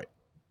to operate.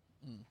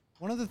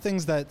 One of the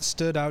things that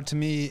stood out to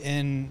me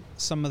in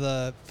some of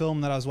the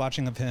film that I was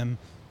watching of him,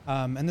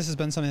 and this has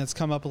been something that's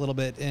come up a little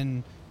bit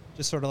in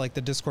just sort of like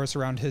the discourse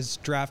around his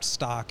draft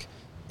stock,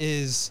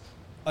 is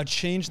a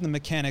change in the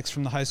mechanics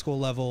from the high school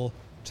level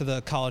to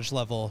the college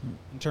level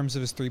in terms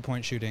of his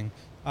three-point shooting.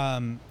 You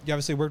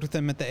obviously worked with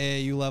him at the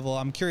AAU level.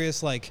 I'm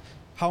curious, like,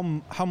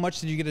 how much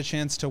did you get a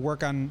chance to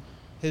work on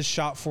his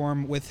shot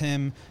form with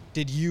him?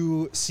 Did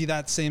you see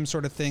that same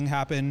sort of thing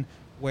happen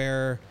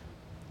where,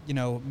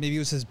 maybe it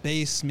was his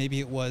base,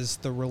 maybe it was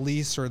the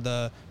release or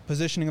the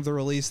positioning of the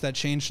release that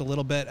changed a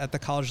little bit at the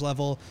college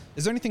level?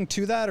 Is there anything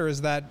to that, or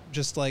is that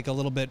just like a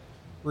little bit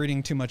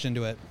reading too much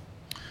into it?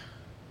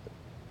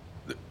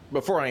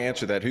 Before I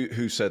answer that,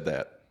 who said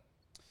that?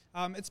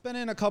 It's been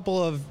in a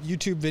couple of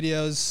YouTube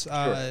videos,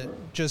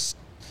 just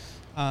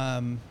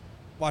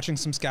watching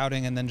some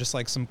scouting and then just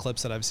like some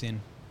clips that I've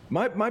seen.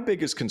 My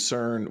biggest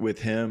concern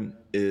with him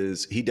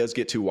is he does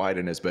get too wide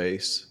in his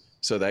base.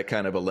 So that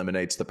kind of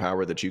eliminates the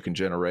power that you can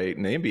generate.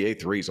 And the NBA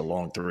three is a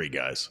long three,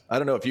 guys. I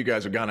don't know if you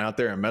guys have gone out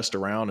there and messed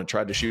around and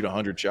tried to shoot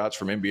 100 shots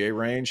from NBA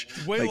range.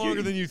 It's way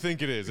longer than you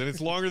think it is. And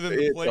it's longer than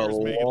the players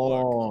make it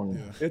look.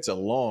 Yeah. It's a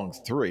long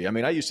three. I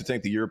mean, I used to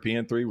think the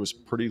European three was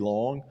pretty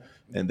long.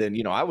 And then,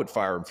 I would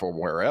fire him from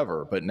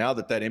wherever. But now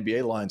that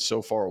NBA line's so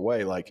far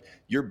away, like,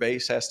 your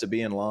base has to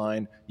be in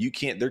line.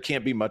 There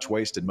can't be much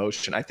wasted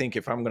motion. I think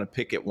if I'm going to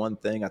pick at one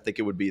thing, I think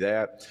it would be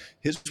that.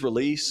 His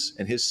release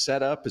and his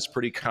setup is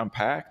pretty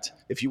compact.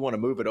 If you want to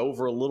move it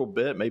over a little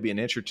bit, maybe an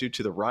inch or two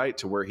to the right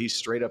to where he's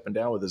straight up and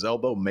down with his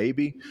elbow,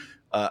 maybe.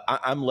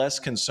 I'm less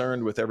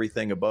concerned with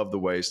everything above the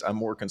waist. I'm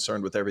more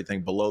concerned with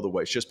everything below the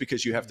waist, just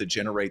because you have to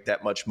generate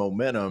that much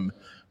momentum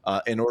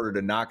in order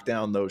to knock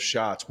down those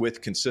shots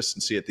with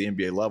consistency at the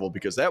NBA level,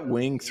 because that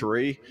wing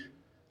three,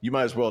 you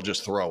might as well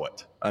just throw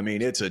it. I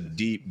mean, it's a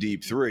deep,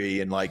 deep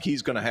three. And like,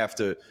 he's going to have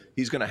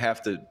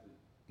to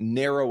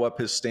narrow up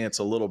his stance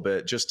a little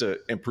bit just to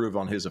improve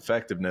on his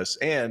effectiveness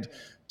and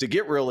to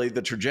get really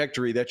the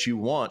trajectory that you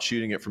want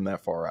shooting it from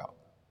that far out.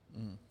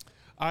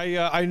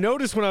 I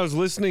noticed when I was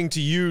listening to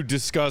you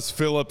discuss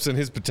Phillips and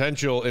his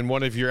potential in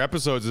one of your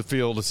episodes of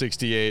Field of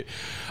 68,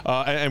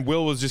 and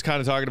Will was just kind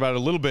of talking about it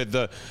a little bit,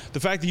 the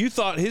fact that you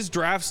thought his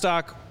draft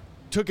stock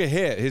took a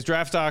hit. His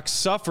draft stock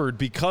suffered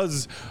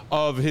because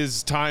of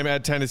his time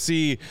at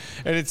Tennessee.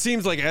 And it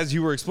seems like, as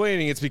you were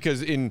explaining, it's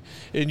because in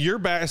your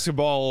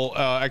basketball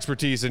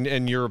expertise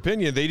and your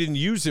opinion, they didn't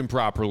use him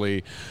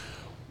properly.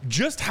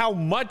 Just how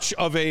much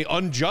of a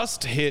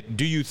unjust hit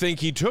do you think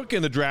he took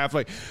in the draft?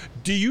 Like,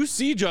 do you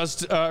see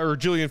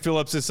Julian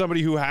Phillips as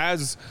somebody who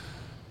has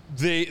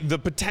the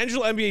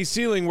potential NBA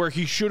ceiling where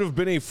he should have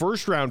been a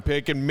first-round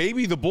pick, and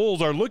maybe the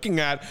Bulls are looking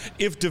at,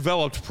 if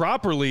developed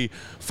properly,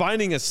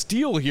 finding a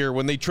steal here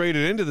when they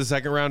traded into the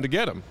second round to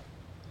get him?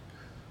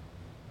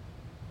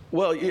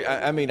 Well,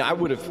 I mean, I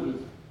would have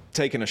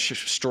taken a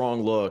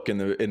strong look in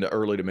the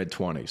early to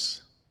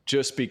mid-20s.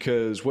 just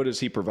because what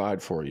does he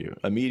provide for you?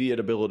 Immediate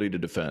ability to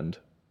defend,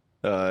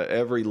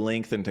 every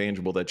length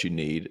intangible that you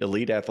need,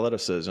 elite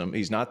athleticism.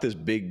 He's not this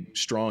big,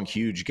 strong,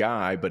 huge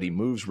guy, but he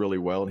moves really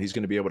well, and he's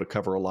going to be able to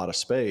cover a lot of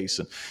space.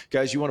 And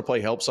guys, you want to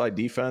play help side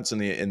defense in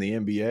the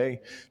NBA?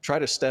 Try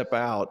to step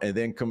out and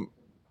then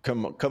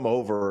come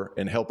over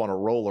and help on a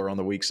roller on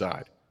the weak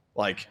side.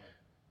 Like,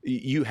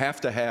 you have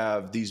to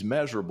have these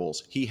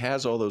measurables. He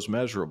has all those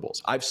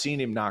measurables. I've seen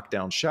him knock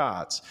down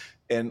shots.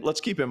 And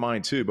let's keep in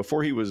mind too,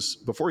 before he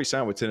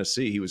signed with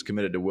Tennessee, he was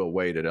committed to Will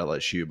Wade at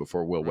LSU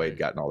before Will Wade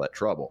got in all that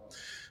trouble.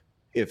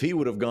 If he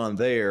would have gone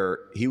there,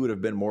 he would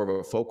have been more of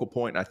a focal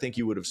point. And I think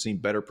you would have seen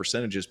better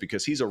percentages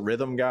because he's a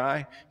rhythm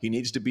guy. He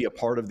needs to be a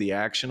part of the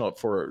action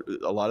for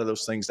a lot of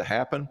those things to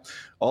happen.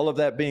 All of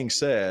that being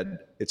said,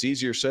 it's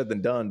easier said than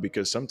done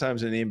because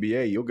sometimes in the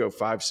NBA, you'll go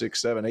 5,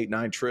 6, 7, 8,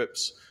 9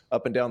 trips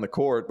up and down the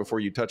court before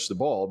you touch the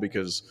ball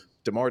because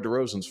DeMar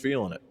DeRozan's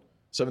feeling it.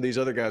 Some of these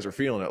other guys are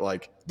feeling it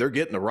like they're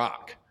getting the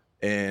rock.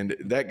 And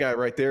that guy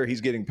right there,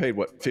 he's getting paid,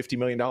 $50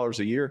 million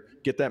a year?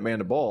 Get that man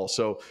the ball.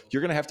 So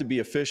you're going to have to be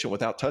efficient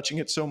without touching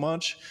it so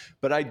much.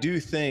 But I do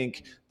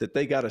think that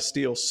they got to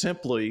steal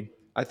simply.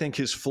 I think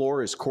his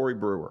floor is Corey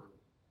Brewer.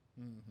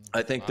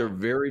 I think they're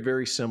very,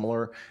 very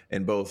similar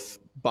in both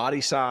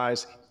body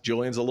size.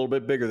 Julian's a little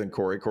bit bigger than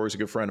Corey. Corey's a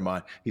good friend of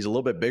mine. He's a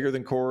little bit bigger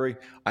than Corey.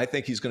 I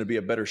think he's going to be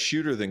a better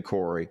shooter than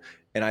Corey.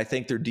 And I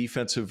think their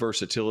defensive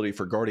versatility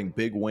for guarding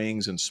big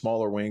wings and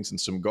smaller wings and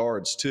some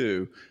guards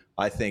too,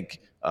 I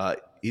think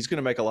he's going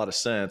to make a lot of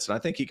sense. And I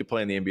think he could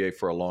play in the NBA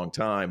for a long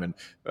time.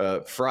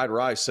 And Fried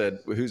Rice said,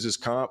 who's his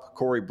comp?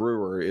 Corey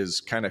Brewer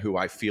is kind of who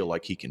I feel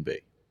like he can be.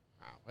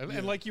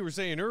 And like you were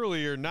saying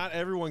earlier, not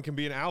everyone can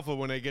be an alpha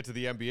when they get to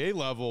the NBA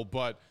level,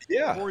 but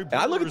Corey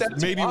I look at Brewer that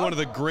is maybe one of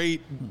the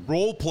great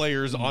role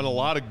players on a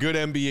lot of good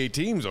NBA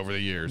teams over the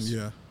years.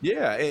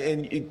 Yeah,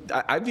 and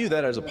I view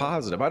that as a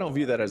positive. I don't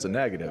view that as a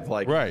negative.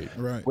 Like, right.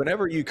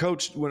 Whenever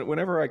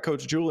I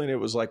coached Julian, it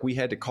was like we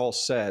had to call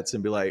sets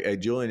and be like, "Hey,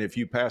 Julian, if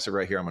you pass it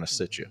right here, I'm going to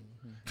sit you."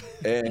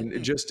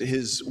 And just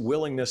his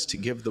willingness to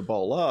give the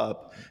ball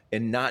up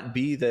and not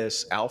be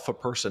this alpha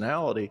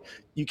personality.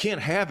 You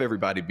can't have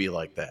everybody be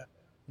like that.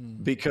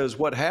 Because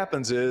what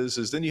happens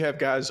is then you have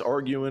guys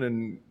arguing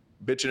and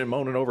bitching and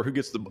moaning over who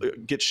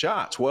gets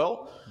shots.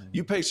 Well,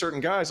 you pay certain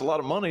guys a lot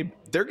of money,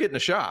 they're getting the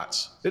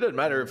shots. It doesn't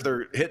matter if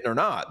they're hitting or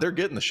not, they're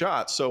getting the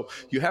shots. So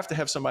you have to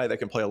have somebody that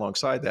can play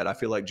alongside that. I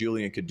feel like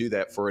Julian could do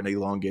that for an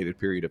elongated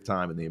period of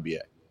time in the NBA.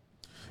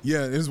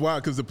 Yeah, it's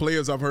wild because the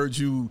players I've heard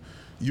you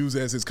use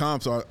as his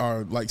comps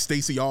are like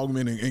Stacey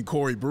Augmon and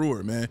Corey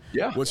Brewer, man.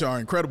 Yeah. Which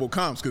are incredible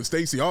comps because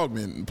Stacey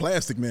Augmon,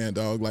 plastic man,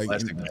 dog. Like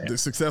the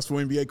successful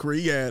NBA career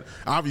he had,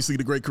 obviously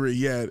the great career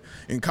he had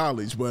in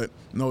college. But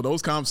no,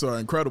 those comps are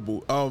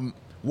incredible.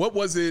 What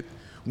was it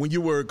when you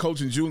were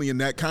coaching Julian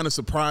that kind of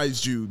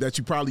surprised you that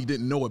you probably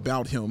didn't know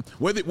about him?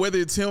 Whether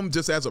it's him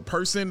just as a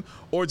person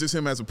or just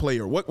him as a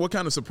player, what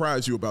kind of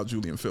surprised you about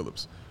Julian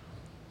Phillips?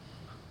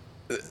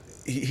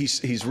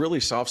 He's really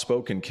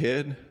soft-spoken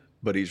kid,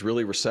 but he's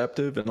really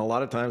receptive. And a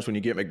lot of times when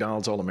you get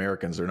McDonald's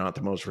All-Americans, they're not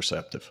the most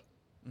receptive.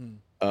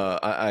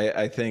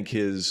 I think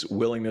his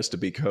willingness to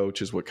be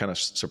coach is what kind of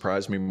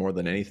surprised me more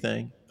than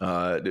anything.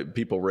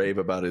 People rave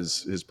about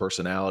his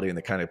personality and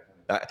the kind of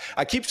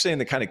I keep saying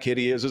the kind of kid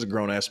he is. As a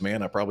grown-ass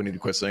man, I probably need to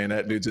quit saying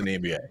that. Dude's in the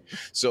NBA.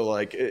 So,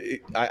 like,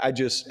 I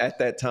just, at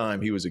that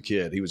time, he was a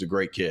kid. He was a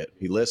great kid.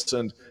 He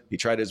listened. He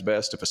tried his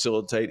best to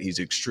facilitate. He's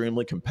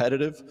extremely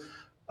competitive.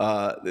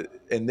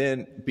 And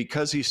then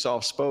because he's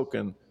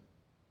soft-spoken,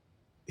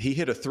 he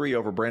hit a 3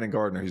 over Brandon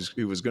Gardner,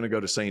 who was going to go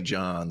to St.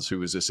 John's, who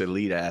was this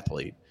elite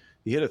athlete.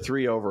 He hit a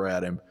 3 over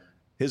at him.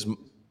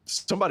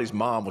 Somebody's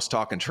mom was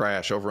talking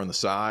trash over on the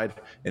side,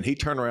 and he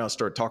turned around and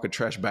started talking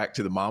trash back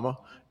to the mama.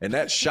 And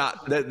that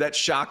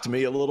shocked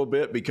me a little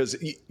bit because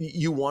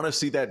you want to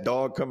see that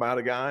dog come out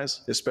of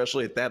guys,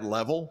 especially at that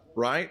level,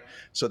 right?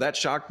 So that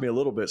shocked me a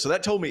little bit. So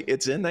that told me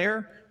it's in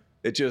there.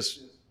 It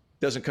just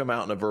doesn't come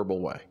out in a verbal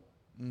way.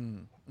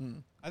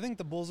 I think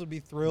the Bulls would be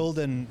thrilled,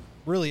 and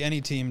really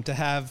any team, to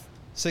have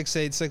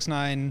 6'8",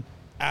 6'9"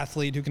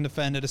 athlete who can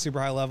defend at a super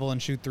high level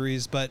and shoot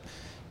threes. But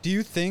do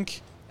you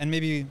think, and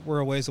maybe we're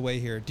a ways away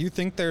here, do you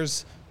think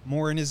there's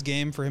more in his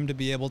game for him to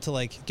be able to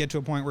like get to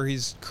a point where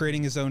he's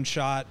creating his own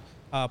shot,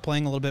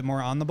 playing a little bit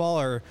more on the ball?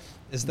 Or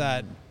is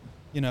that,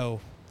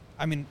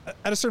 I mean,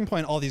 at a certain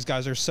point, all these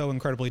guys are so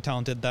incredibly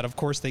talented that of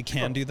course they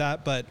can do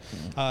that. But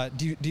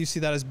do you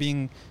see that as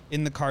being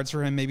in the cards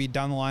for him maybe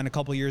down the line a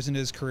couple years into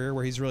his career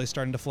where he's really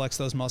starting to flex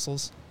those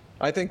muscles?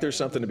 I think there's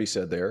something to be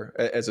said there.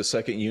 As a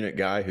second unit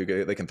guy who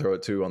they can throw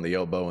it to on the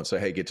elbow and say,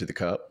 hey, get to the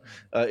cup.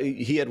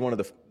 He had one of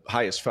the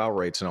highest foul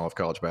rates in all of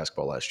college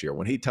basketball last year.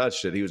 When he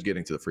touched it, he was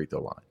getting to the free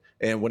throw line.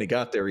 And when he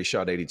got there, he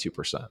shot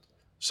 82%.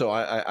 So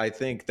I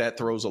think that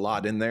throws a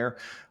lot in there.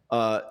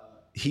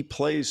 He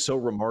plays so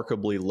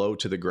remarkably low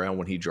to the ground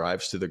when he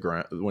drives to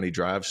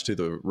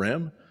the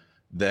rim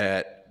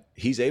that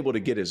he's able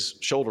to get his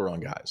shoulder on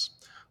guys.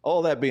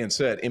 All that being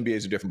said, NBA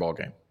is a different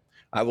ballgame.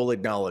 I will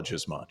acknowledge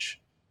as much.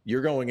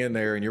 You're going in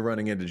there and you're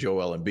running into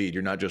Joel Embiid.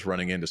 You're not just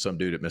running into some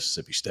dude at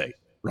Mississippi State,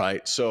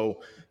 right?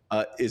 So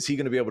Is he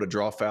going to be able to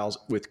draw fouls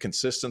with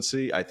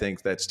consistency? I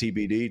think that's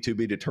TBD, to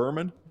be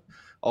determined.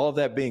 All of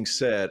that being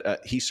said,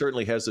 he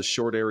certainly has the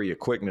short area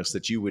quickness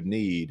that you would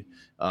need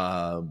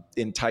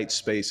in tight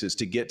spaces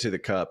to get to the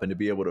cup and to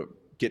be able to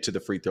get to the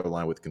free throw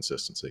line with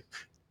consistency.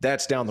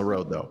 That's down the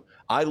road, though.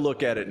 I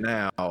look at it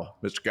now,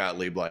 Mr.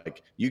 Gottlieb,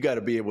 like you got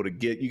to be able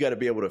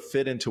to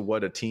fit into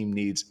what a team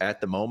needs at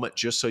the moment,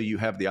 just so you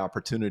have the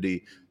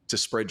opportunity to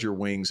spread your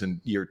wings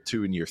in year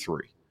 2 and year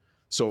 3.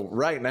 So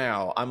right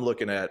now, I'm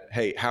looking at,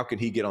 hey, how can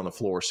he get on the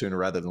floor sooner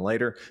rather than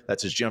later?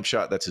 That's his jump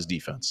shot. That's his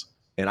defense.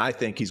 And I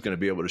think he's going to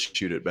be able to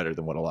shoot it better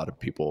than what a lot of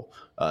people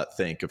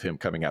think of him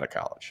coming out of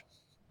college.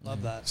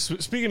 Love that.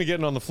 Speaking of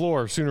getting on the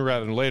floor sooner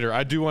rather than later,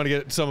 I do want to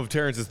get some of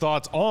Terrence's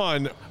thoughts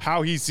on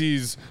how he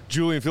sees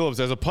Julian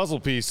Phillips as a puzzle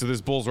piece to this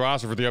Bulls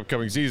roster for the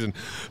upcoming season.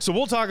 So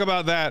we'll talk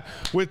about that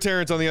with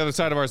Terrence on the other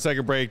side of our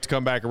second break to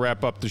come back and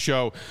wrap up the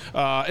show.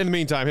 In the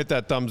meantime, hit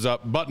that thumbs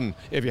up button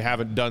if you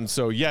haven't done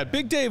so yet.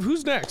 Big Dave,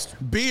 who's next?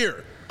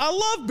 Beer. I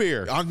love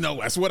beer. I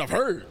know. That's what I've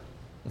heard.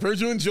 I've heard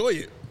you enjoy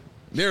it.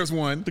 There's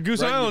one. The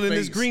Goose Island in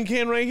this green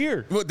can right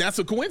here. Well, that's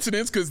a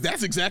coincidence because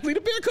that's exactly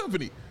the beer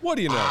company. What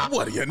do you know?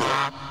 What do you know?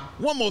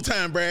 One more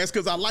time, Brass,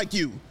 because I like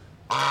you.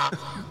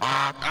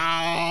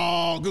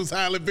 Oh, Goose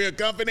Island Beer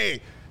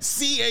Company.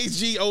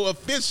 CHGO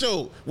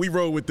official. We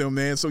roll with them,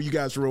 man, so you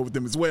guys should roll with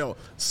them as well.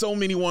 So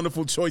many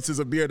wonderful choices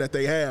of beer that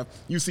they have.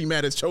 You see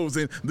Matt has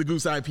chosen the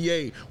Goose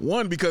IPA.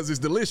 1, because it's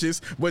delicious,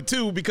 but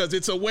 2, because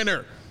it's a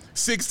winner.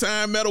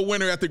 6-time medal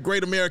winner at the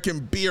Great American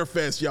Beer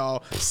Fest,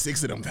 y'all.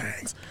 6 of them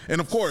things. And,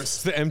 of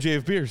course. It's the MJ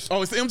of beers.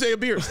 Oh, it's the MJ of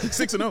beers.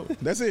 6-0.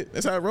 That's it.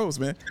 That's how it rolls,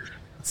 man.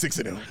 6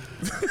 of them.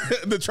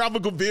 The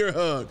Tropical Beer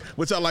Hug,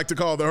 which I like to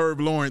call the Herb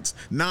Lawrence.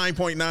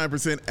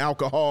 9.9%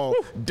 alcohol.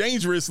 Woo.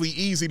 Dangerously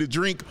easy to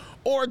drink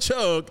or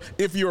chug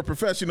if you're a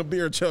professional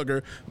beer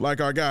chugger like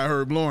our guy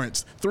Herb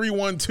Lawrence.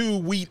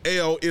 312 Wheat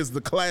Ale is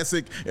the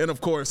classic. And, of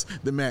course,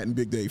 the Matt and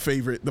Big Day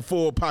favorite, the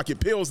Full Pocket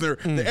Pilsner.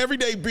 The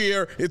everyday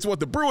beer. It's what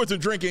the brewers are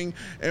drinking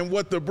and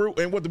what the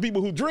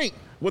people who drink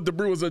what the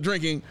brewers are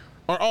drinking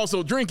are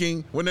also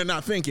drinking when they're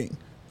not thinking.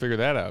 Figure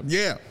that out.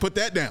 Yeah, put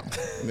that down.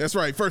 That's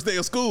right. First day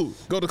of school.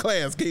 Go to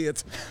class,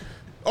 kids.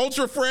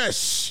 Ultra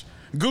Fresh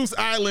Goose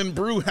Island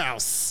Brew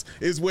House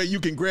is where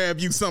you can grab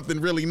you something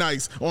really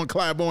nice on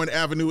Claiborne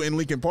Avenue in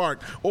Lincoln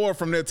Park or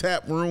from their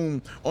tap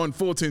room on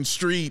Fulton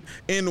Street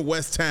in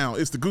West Town.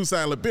 It's the Goose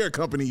Island Beer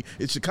Company.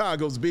 It's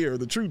Chicago's beer,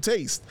 the true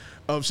taste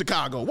of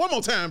Chicago. One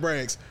more time,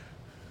 Braggs.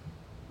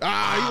 He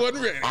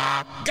wasn't ready.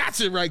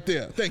 Gotcha right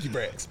there. Thank you,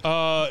 Braggs.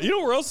 You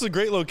know where else is a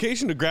great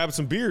location to grab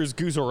some beers,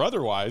 Goose or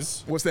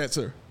otherwise? What's that,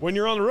 sir? When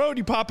you're on the road,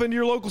 you pop into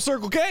your local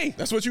Circle K.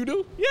 That's what you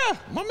do? Yeah.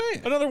 My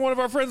man. Another one of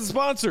our friends and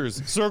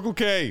sponsors, Circle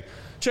K.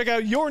 Check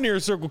out your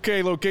nearest Circle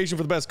K location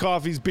for the best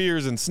coffees,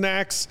 beers, and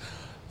snacks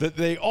that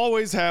they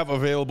always have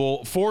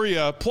available for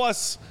you.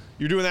 Plus,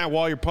 you're doing that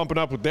while you're pumping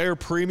up with their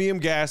premium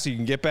gas so you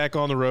can get back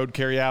on the road,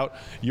 carry out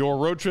your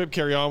road trip,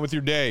 carry on with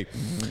your day.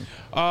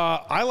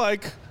 I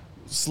like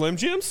Slim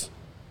Jims.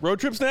 Road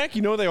trip snack,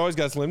 you know they always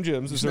got Slim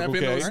Jims at Circle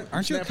K.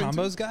 Aren't you a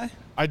combos guy?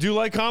 I do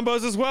like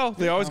combos as well.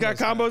 They always got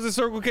combos at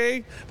Circle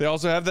K. They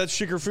also have that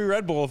sugar-free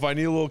Red Bull if I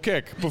need a little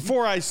kick.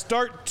 Before I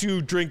start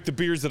to drink the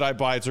beers that I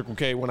buy at Circle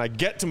K when I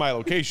get to my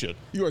location.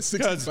 You are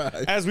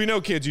 65. As we know,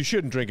 kids, you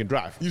shouldn't drink and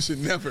drive. You should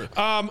never.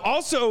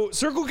 Also,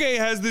 Circle K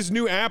has this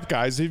new app,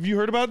 guys. Have you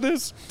heard about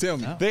this? Tell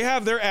me. No. They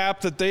have their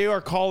app that they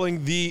are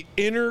calling the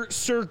Inner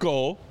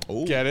Circle.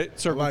 Ooh, get it?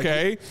 Circle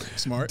K.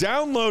 Smart.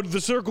 Download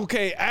the Circle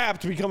K app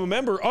to become a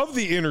member of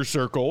the Inner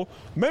Circle.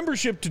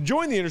 Membership to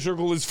join the Inner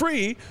Circle is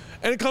free,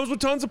 and it comes with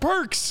tons of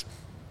perks.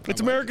 It's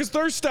America's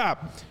Thirst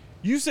Stop.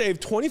 You save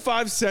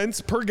 25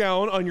 cents per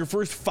gallon on your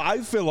first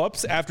 5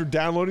 fill-ups after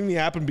downloading the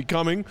app and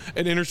becoming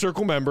an Inner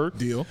Circle member.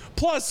 Deal.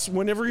 Plus,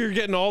 whenever you're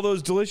getting all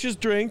those delicious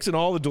drinks and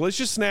all the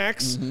delicious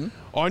snacks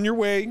on your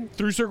way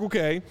through Circle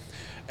K,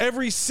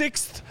 every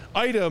 6th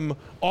item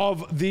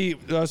of the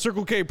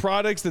Circle K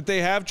products that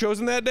they have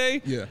chosen that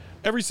day,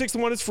 every 6th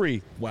one is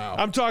free. Wow.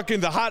 I'm talking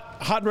the hot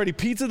and ready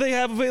pizza they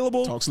have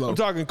available. Talk slow. I'm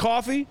talking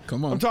coffee.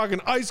 Come on. I'm talking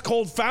ice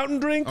cold fountain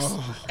drinks.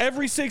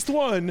 Every 6th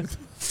one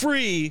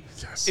free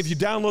if you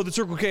download the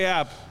Circle K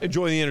app and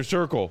join the Inner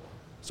Circle.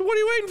 So what are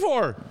you waiting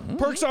for?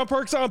 Perks on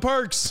perks on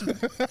perks.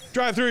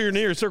 Drive through your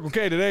nearest Circle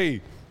K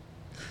today.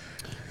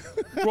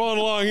 Rolling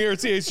along here at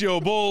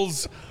CHGO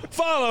Bulls.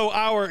 Follow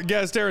our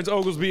guest, Terrence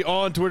Oglesby,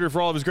 on Twitter for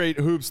all of his great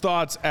hoops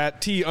thoughts at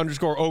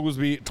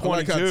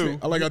 @T_Oglesby22.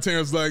 I like how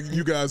Terrence like,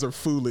 you guys are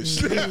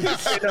foolish. No.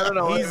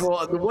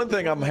 Well, the one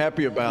thing I'm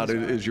happy about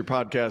is your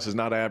podcast is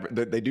not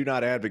they do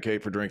not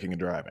advocate for drinking and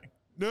driving.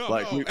 No,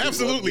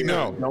 absolutely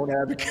no. Don't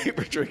advocate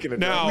for drinking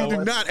and driving. We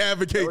do not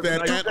advocate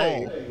that at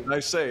all.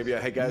 Nice save. Yeah,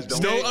 hey guys,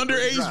 don't. No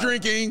underage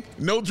drinking,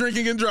 no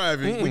drinking and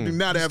driving. We do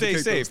not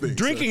advocate Stay safe. those things.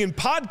 Drinking and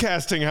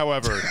podcasting,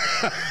 however,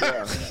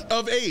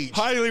 of age.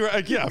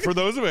 For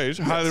those of age,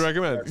 highly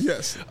recommend.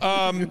 Yes.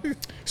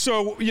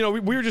 So,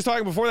 we were just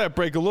talking before that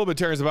break a little bit,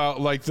 Terrence,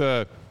 about like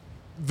the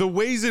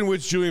ways in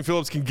which Julian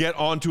Phillips can get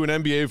onto an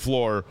NBA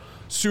floor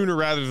sooner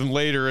rather than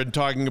later, and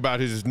talking about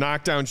his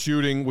knockdown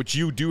shooting, which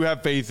you do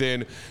have faith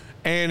in,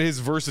 and his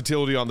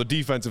versatility on the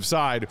defensive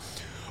side.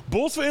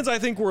 Bulls fans, I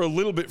think, were a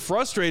little bit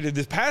frustrated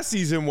this past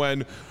season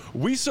when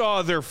we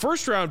saw their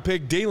first-round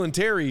pick, Dalen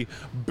Terry,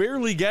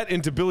 barely get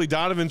into Billy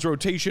Donovan's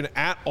rotation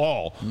at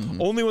all.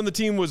 Only when the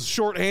team was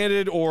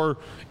shorthanded or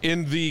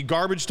in the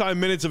garbage time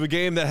minutes of a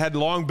game that had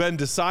long been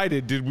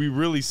decided did we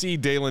really see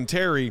Dalen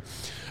Terry.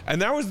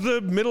 And that was the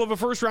middle of a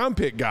first-round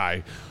pick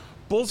guy.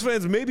 Bulls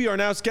fans maybe are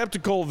now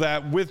skeptical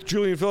that with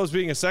Julian Phillips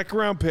being a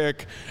second-round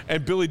pick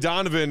and Billy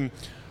Donovan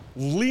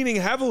leaning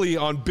heavily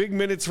on big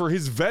minutes for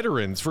his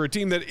veterans, for a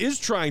team that is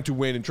trying to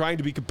win and trying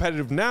to be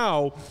competitive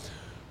now,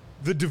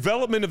 the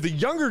development of the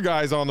younger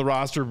guys on the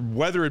roster,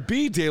 whether it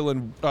be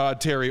Dalen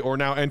Terry or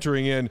now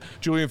entering in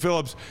Julian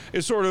Phillips,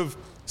 is sort of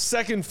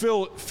second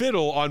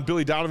fiddle on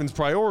Billy Donovan's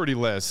priority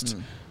list.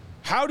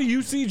 How do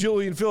you see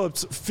Julian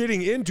Phillips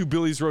fitting into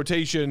Billy's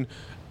rotation,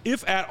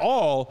 if at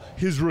all,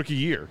 his rookie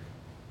year?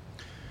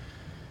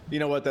 You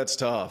know what? That's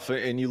tough.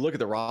 And you look at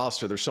the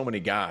roster, there's so many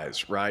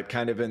guys, right?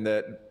 Kind of in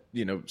that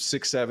 6'7",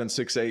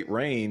 6'8"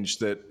 range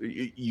that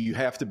you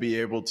have to be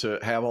able to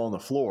have on the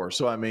floor.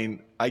 So, I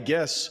mean, I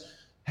guess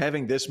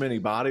having this many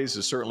bodies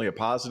is certainly a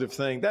positive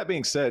thing. That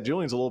being said,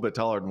 Julian's a little bit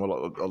taller than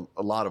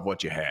a lot of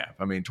what you have.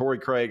 I mean, Torrey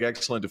Craig,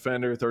 excellent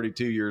defender,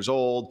 32 years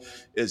old.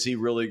 Is he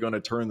really going to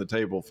turn the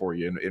table for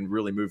you and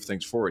really move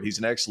things forward? He's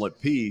an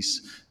excellent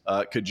piece.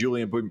 Could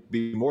Julian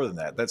be more than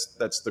that?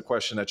 That's the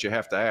question that you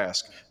have to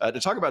ask. To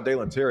talk about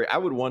Dalen Terry, I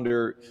would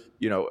wonder,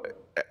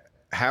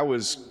 how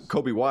is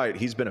Kobe White?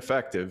 He's been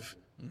effective.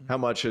 How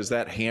much has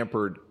that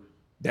hampered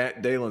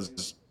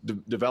Dalen's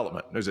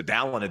development? There's a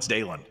Dalen, it's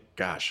Dalen.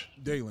 Gosh,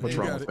 Dalen, what's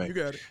wrong with me? You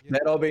got it.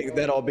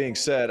 That all being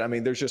said, I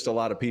mean, there's just a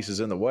lot of pieces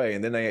in the way.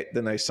 And then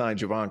they signed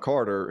Javon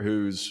Carter,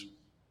 who's,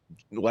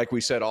 like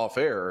we said off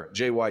air,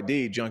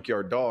 JYD,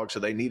 junkyard dog. So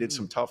they needed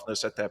some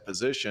toughness at that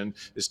position.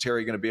 Is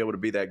Terry going to be able to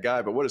be that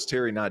guy? But what does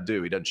Terry not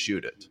do? He doesn't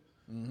shoot it.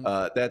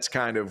 That's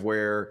kind of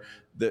where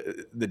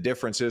the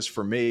difference is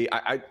for me.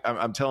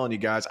 I'm telling you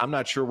guys, I'm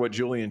not sure what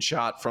Julian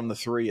shot from the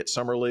three at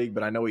Summer League,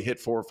 but I know he hit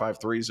 4 or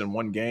 5 threes in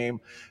one game.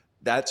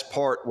 That's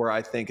part where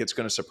I think it's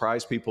going to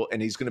surprise people,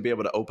 and he's going to be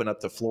able to open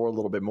up the floor a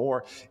little bit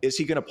more. Is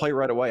he going to play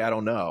right away? I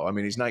don't know. I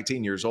mean, he's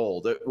 19 years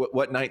old.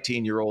 What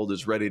 19-year-old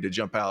is ready to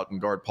jump out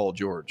and guard Paul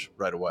George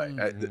right away?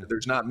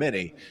 There's not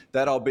many.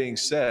 That all being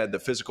said, the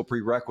physical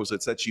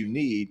prerequisites that you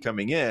need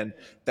coming in,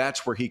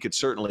 that's where he could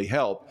certainly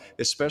help,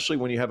 especially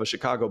when you have a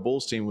Chicago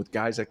Bulls team with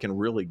guys that can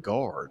really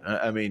guard.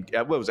 I mean,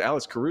 what was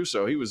Alex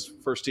Caruso? He was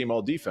first team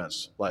all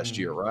defense last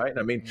year, right?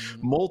 I mean,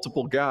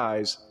 multiple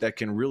guys that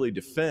can really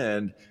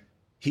defend.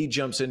 He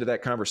jumps into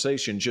that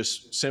conversation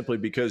just simply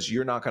because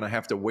you're not going to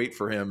have to wait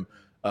for him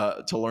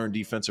to learn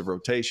defensive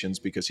rotations,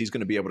 because he's going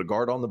to be able to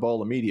guard on the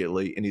ball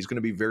immediately, and he's going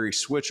to be very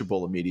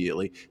switchable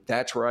immediately.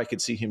 That's where I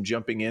could see him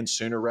jumping in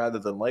sooner rather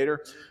than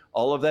later.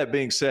 All of that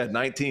being said,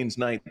 19's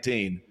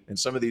 19, and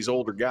some of these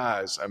older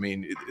guys, I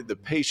mean, the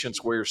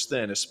patience wears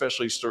thin,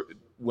 especially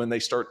when they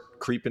start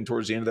creeping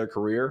towards the end of their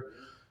career.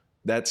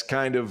 That's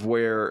kind of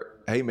where,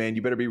 hey, man,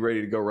 you better be ready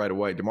to go right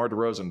away. DeMar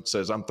DeRozan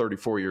says, I'm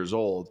 34 years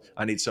old.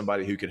 I need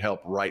somebody who can help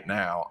right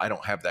now. I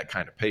don't have that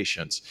kind of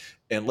patience.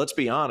 And let's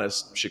be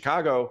honest,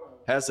 Chicago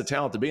has the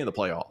talent to be in the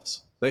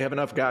playoffs. They have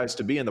enough guys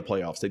to be in the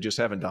playoffs. They just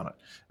haven't done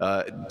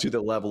it to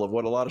the level of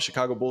what a lot of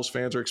Chicago Bulls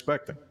fans are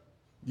expecting.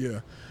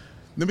 Yeah.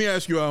 Let me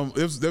ask you,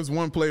 there's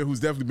one player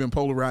who's definitely been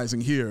polarizing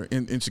here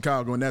in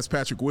Chicago, and that's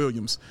Patrick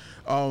Williams.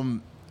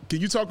 Can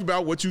you talk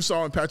about what you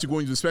saw in Patrick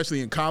Williams,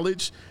 especially in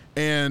college?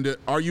 And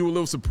are you a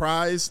little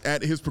surprised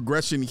at his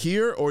progression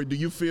here, or do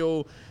you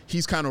feel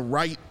he's kind of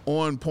right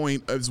on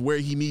point as where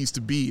he needs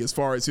to be as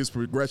far as his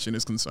progression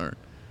is concerned?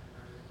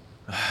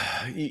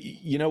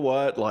 You know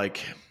what?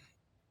 Like,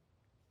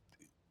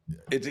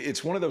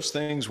 it's one of those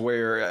things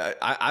where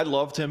I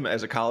loved him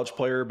as a college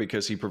player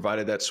because he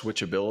provided that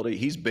switchability.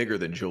 He's bigger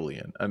than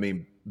Julian. I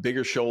mean,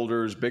 bigger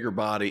shoulders, bigger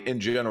body, in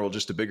general,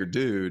 just a bigger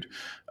dude.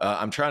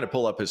 I'm trying to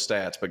pull up his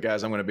stats, but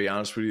guys, I'm going to be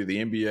honest with you. The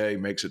NBA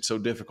makes it so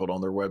difficult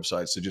on their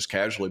websites to just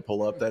casually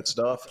pull up that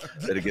stuff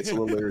that it gets a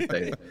little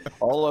irritating.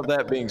 All of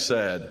that being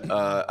said,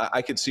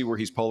 I could see where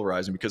he's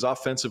polarizing, because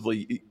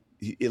offensively,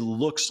 it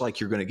looks like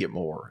you're going to get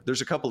more.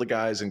 There's a couple of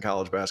guys in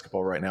college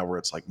basketball right now where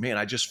it's like, man,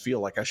 I just feel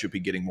like I should be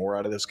getting more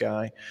out of this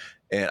guy.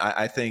 And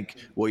I think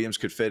Williams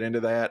could fit into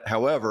that.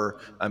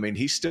 However, I mean,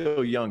 he's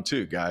still young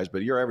too, guys,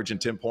 but you're averaging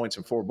 10 points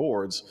and 4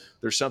 boards.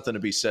 There's something to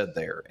be said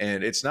there.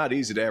 And it's not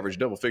easy to average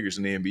double figures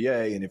in the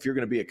NBA. And if you're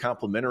going to be a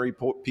complementary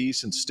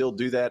piece and still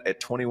do that at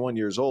 21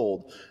 years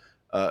old,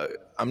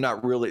 I'm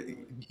not really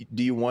 –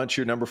 do you want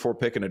your number 4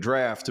 pick in a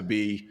draft to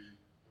be –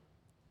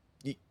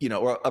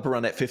 up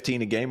around that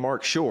 15 a game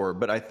mark? Sure.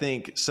 But I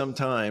think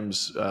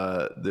sometimes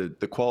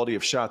the quality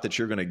of shot that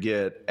you're going to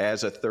get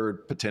as a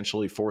third,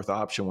 potentially fourth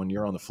option when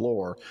you're on the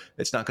floor,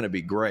 it's not going to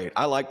be great.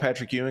 I like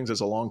Patrick Ewing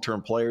as a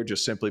long-term player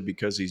just simply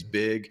because he's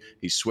big,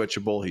 he's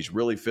switchable, he's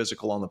really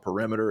physical on the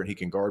perimeter, and he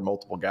can guard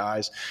multiple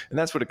guys. And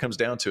that's what it comes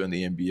down to in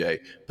the NBA.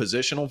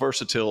 Positional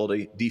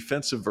versatility,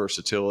 defensive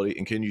versatility,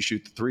 and can you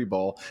shoot the 3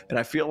 ball? And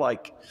I feel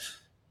like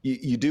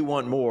you do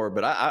want more,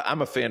 but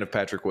I'm a fan of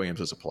Patrick Williams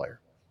as a player.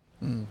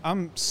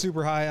 I'm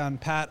super high on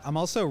Pat. I'm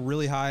also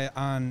really high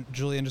on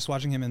Julian, just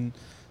watching him in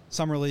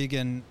Summer League.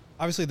 And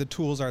obviously the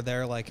tools are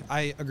there. Like,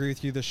 I agree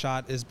with you. The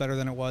shot is better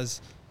than it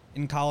was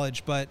in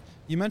college. But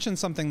you mentioned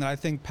something that I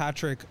think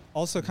Patrick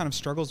also kind of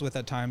struggles with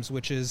at times,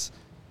 which is,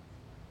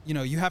 you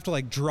know, you have to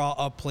like draw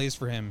up plays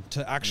for him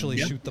to actually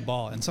shoot the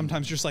ball. And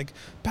sometimes you're just like,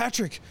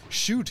 Patrick,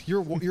 shoot,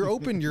 you're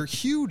open, you're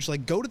huge,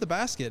 like go to the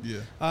basket. Yeah.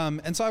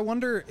 And so I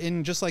wonder,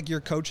 in just like your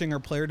coaching or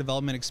player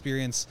development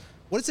experience,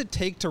 what does it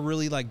take to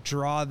really like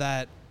draw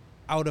that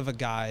out of a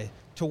guy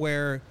to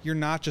where you're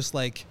not just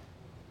like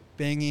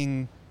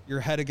banging your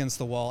head against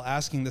the wall,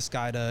 asking this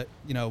guy to,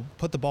 you know,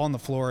 put the ball on the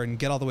floor and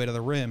get all the way to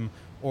the rim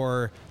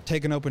or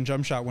take an open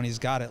jump shot when he's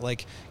got it?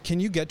 Like, can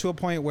you get to a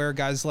point where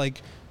guys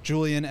like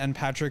Julian and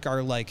Patrick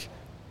are like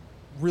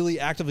really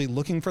actively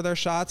looking for their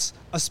shots,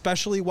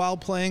 especially while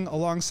playing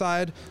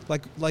alongside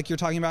like you're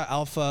talking about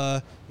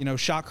alpha, you know,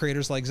 shot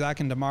creators like Zach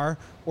and DeMar?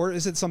 Or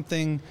is it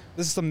something,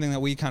 this is something that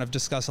we kind of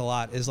discuss a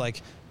lot, is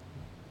like,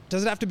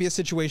 does it have to be a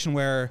situation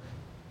where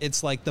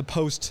it's like the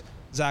post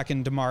Zach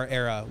and DeMar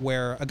era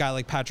where a guy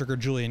like Patrick or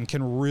Julian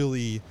can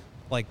really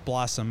like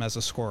blossom as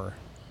a scorer?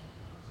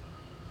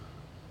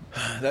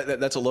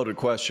 That's a loaded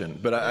question,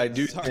 but I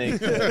do think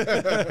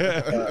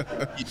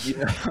that,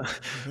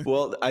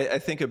 well, I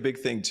think a big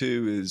thing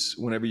too is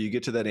whenever you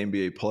get to that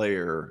NBA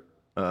player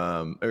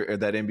or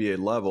that NBA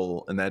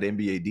level and that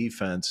NBA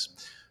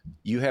defense,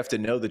 you have to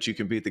know that you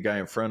can beat the guy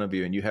in front of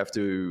you, and you have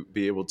to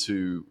be able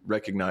to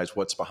recognize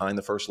what's behind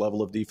the first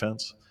level of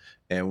defense.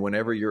 And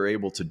whenever you're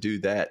able to do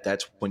that,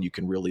 that's when you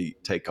can really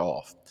take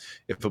off.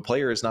 If a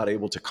player is not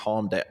able to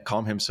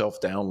calm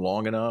himself down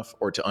long enough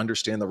or to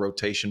understand the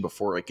rotation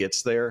before it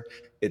gets there,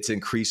 it's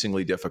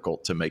increasingly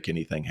difficult to make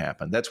anything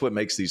happen. That's what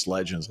makes these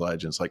legends.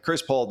 Like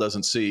Chris Paul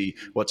doesn't see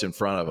what's in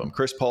front of him.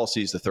 Chris Paul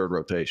sees the third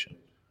rotation,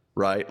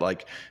 right?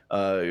 Like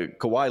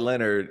Kawhi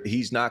Leonard,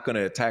 he's not going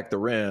to attack the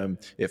rim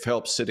if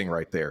help's sitting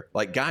right there.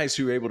 Like guys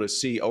who are able to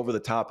see over the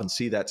top and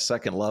see that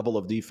second level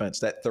of defense,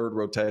 that third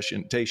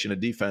rotation of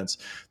defense,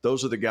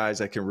 those are the guys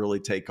that can really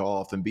take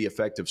off and be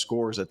effective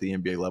scorers at the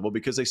NBA level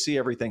because they see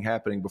everything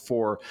happening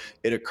before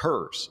it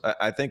occurs.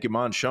 I think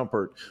Iman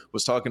Shumpert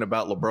was talking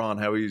about LeBron,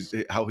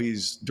 how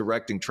he's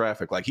directing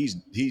traffic. Like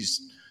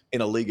he's in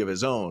a league of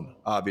his own,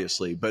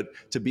 obviously, but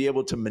to be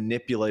able to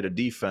manipulate a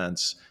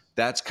defense,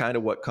 that's kind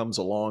of what comes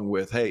along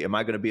with, hey, am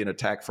I going to be an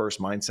attack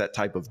first mindset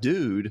type of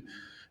dude?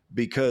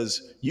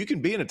 Because you can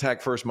be an attack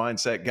first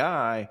mindset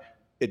guy.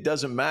 It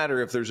doesn't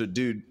matter if there's a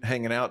dude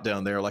hanging out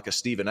down there like a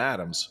Steven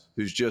Adams,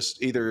 who's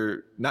just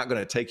either not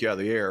going to take you out of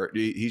the air.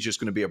 He's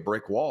just going to be a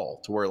brick wall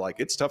to where like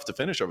it's tough to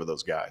finish over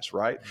those guys,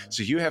 right?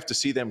 So you have to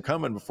see them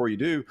coming before you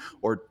do,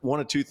 or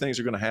one of two things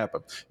are going to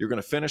happen. You're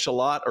going to finish a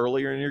lot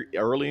early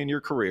in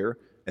your career,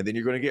 and then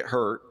you're going to get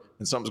hurt,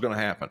 and something's going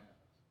to happen.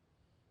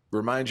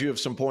 Remind you of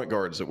some point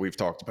guards that we've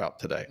talked about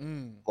today.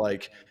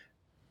 Like,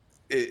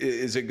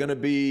 is it going to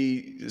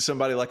be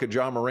somebody like a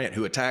John Morant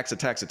who attacks?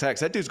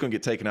 That dude's going to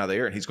get taken out of the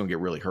air and he's going to get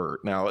really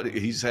hurt. Now,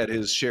 he's had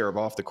his share of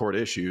off the court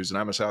issues, and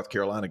I'm a South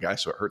Carolina guy,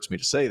 so it hurts me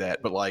to say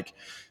that. But like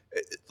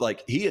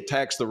he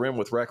attacks the rim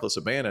with reckless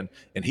abandon,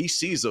 and he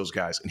sees those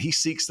guys and he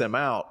seeks them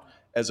out,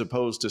 as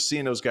opposed to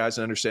seeing those guys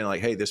and understanding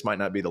like, hey, this might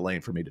not be the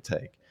lane for me to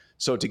take.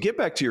 So to get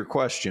back to your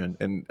question,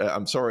 and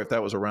I'm sorry if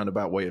that was a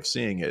roundabout way of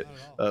seeing it,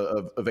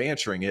 of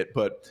answering it,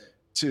 but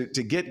to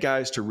get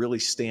guys to really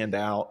stand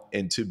out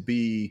and to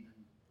be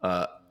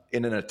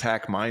in an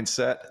attack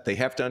mindset, they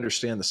have to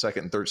understand the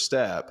second and third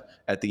step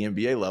at the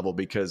NBA level,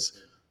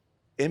 because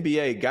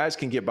NBA guys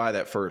can get by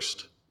that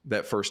first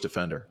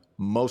defender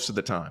most of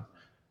the time.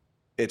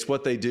 It's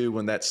what they do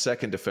when that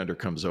second defender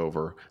comes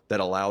over that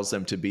allows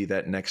them to be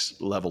that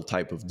next level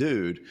type of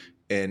dude.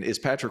 And is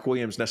Patrick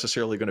Williams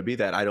necessarily going to be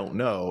that? I don't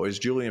know. Is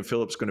Julian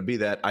Phillips going to be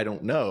that? I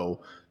don't know.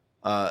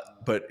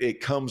 But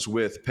it comes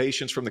with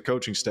patience from the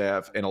coaching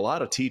staff and a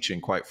lot of teaching,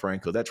 quite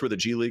frankly. That's where the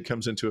G League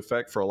comes into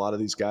effect for a lot of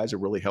these guys. It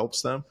really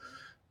helps them.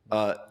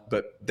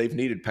 But they've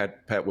needed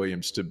Pat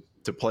Williams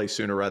to play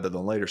sooner rather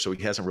than later, so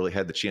he hasn't really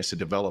had the chance to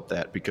develop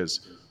that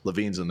because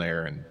Levine's in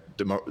there and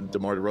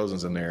DeMar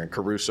DeRozan's in there and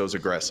Caruso's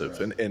aggressive,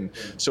 and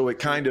so it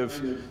kind of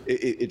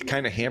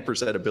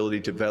hampers that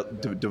ability to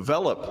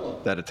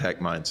develop that attack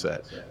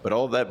mindset. But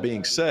all of that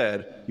being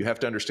said, you have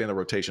to understand the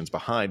rotations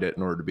behind it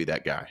in order to be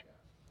that guy.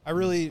 I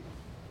really,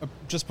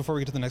 just before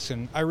we get to the next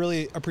one, I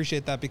really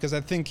appreciate that, because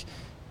I think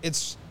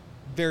it's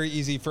very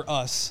easy for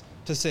us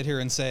to sit here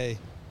and say,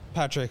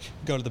 Patrick,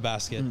 go to the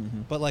basket.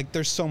 Mm-hmm. But like,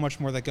 there's so much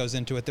more that goes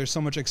into it. There's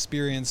so much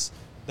experience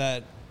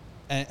that,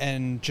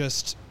 and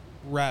just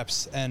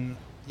reps and,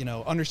 you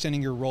know,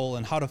 understanding your role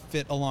and how to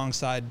fit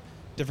alongside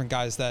different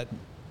guys that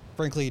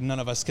frankly, none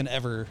of us can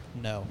ever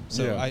know.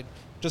 So yeah.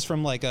 Just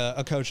from like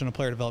a coach and a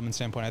player development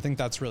standpoint, I think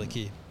that's really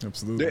key.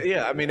 Absolutely.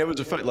 Yeah. I mean, it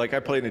was like I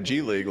played in a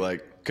G League.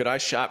 Like, could I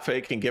shot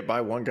fake and get by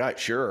one guy?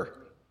 Sure.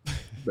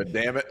 but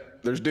damn it,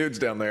 there's dudes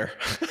down there.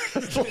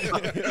 Like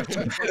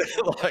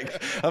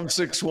I'm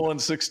 6'1",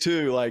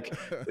 6'2". Like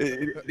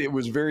it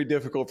was very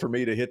difficult for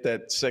me to hit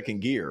that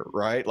second gear,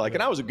 right? Like,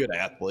 and I was a good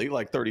athlete,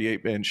 like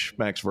 38-inch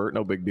max vert,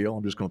 no big deal.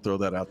 I'm just going to throw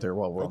that out there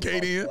while we're okay,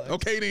 then,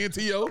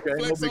 T.O. Okay,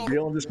 no big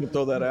deal. I'm just going to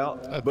throw that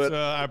out. But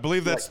I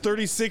believe that's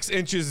 36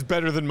 inches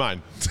better than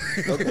mine.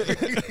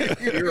 Okay.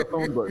 You're a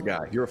phone book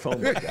guy.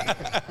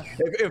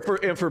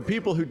 And for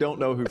people who don't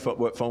know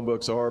what phone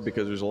books are,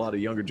 because there's a lot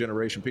of younger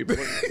generation people,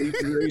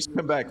 they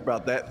come back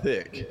about that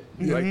thick,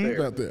 right there.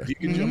 About that. If you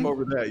can jump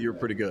over that, you're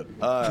pretty good.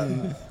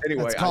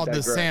 Anyway, it's called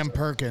the Sam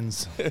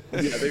Perkins.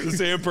 The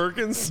Sam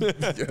Perkins.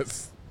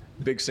 Yes.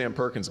 Big Sam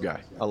Perkins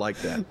guy. I like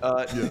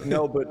that.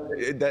 No, but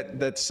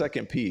that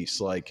second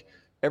piece, like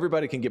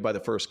everybody can get by the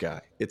first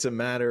guy. It's a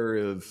matter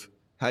of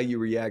how you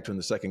react when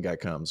the second guy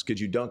comes. Could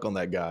you dunk on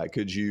that guy?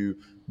 Can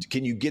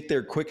you get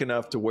there quick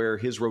enough to where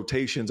his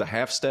rotation's a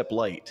half step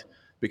late?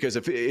 Because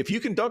if you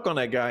can dunk on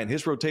that guy and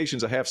his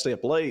rotation's a half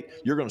step late,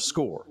 you're going to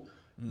score.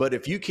 But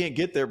if you can't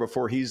get there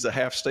before he's a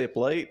half step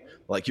late,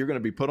 like you're going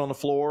to be put on the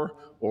floor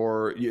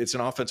or it's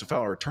an offensive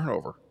foul or a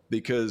turnover,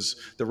 because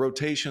the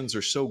rotations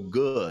are so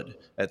good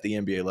at the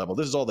NBA level.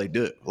 This is all they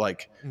do.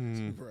 Like,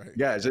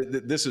 guys,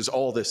 this is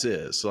all this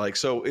is. Like,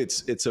 so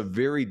it's a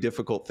very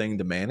difficult thing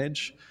to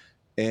manage.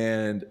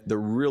 And the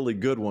really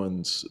good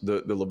ones,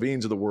 the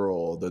Levines of the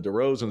world, the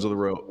DeRozans of the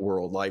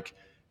world, like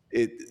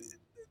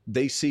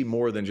they see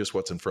more than just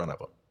what's in front of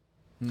them.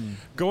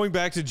 Going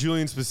back to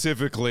Julian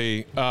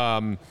specifically,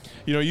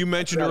 you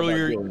mentioned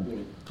earlier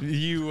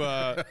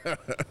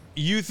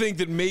you think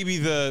that maybe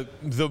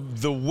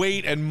the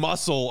weight and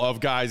muscle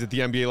of guys at the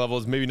NBA level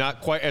is maybe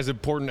not quite as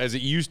important as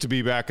it used to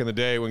be back in the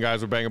day when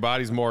guys were banging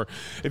bodies more.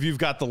 If you've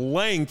got the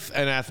length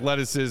and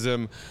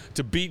athleticism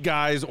to beat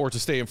guys or to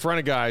stay in front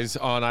of guys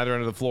on either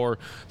end of the floor,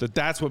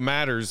 that's what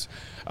matters.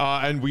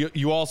 And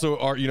you also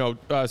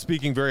are,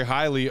 speaking very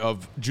highly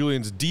of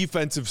Julian's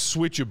defensive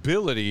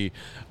switchability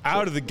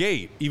out of the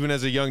gate, even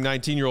as a young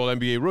 19-year-old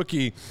NBA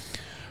rookie.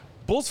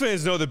 Bulls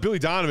fans know that Billy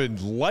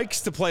Donovan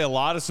likes to play a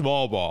lot of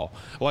small ball.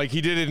 Like he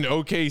did it in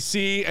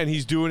OKC, and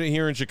he's doing it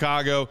here in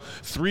Chicago.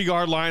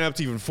 3-guard lineups,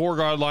 even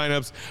 4-guard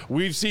lineups.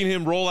 We've seen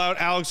him roll out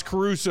Alex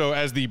Caruso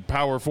as the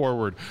power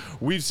forward.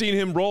 We've seen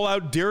him roll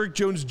out Derrick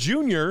Jones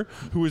Jr.,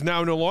 who is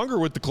now no longer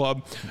with the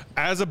club,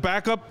 as a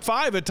backup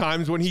 5 at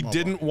times when he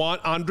didn't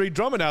want Andre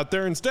Drummond out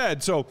there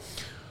instead. So,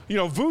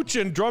 Vooch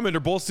and Drummond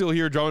are both still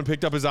here. Drummond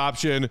picked up his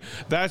option.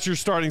 That's your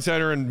starting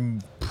center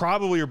and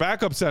probably your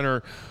backup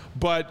center.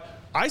 But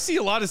I see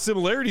a lot of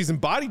similarities in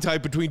body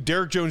type between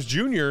Derrick Jones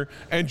Jr.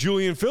 and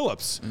Julian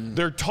Phillips.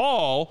 They're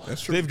tall.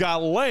 That's true. They've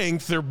got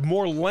length. They're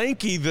more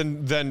lanky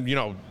than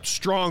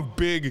strong,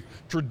 big,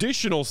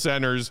 traditional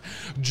centers.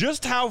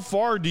 Just how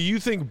far do you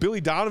think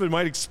Billy Donovan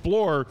might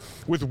explore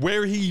with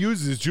where he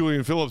uses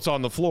Julian Phillips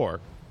on the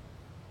floor?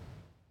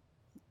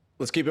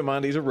 Let's keep in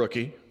mind he's a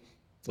rookie.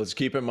 Let's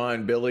keep in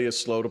mind Billy is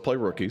slow to play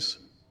rookies.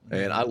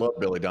 And I love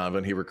Billy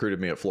Donovan. He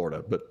recruited me at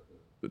Florida, but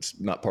it's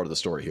not part of the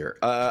story here.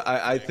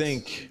 I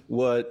think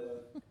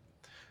what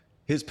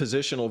his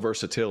positional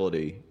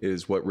versatility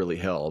is what really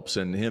helps.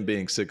 And him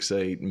being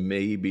 6'8",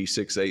 maybe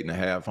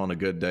 6'8.5" on a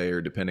good day,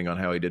 or depending on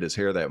how he did his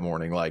hair that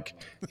morning, like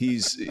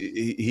he's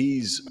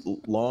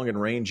long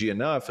and rangy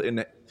enough.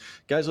 And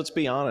guys, let's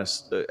be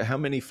honest. How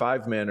many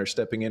 5 men are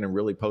stepping in and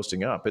really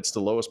posting up? It's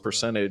the lowest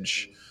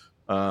percentage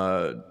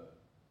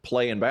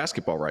play in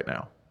basketball right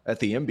now at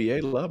the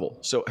NBA level.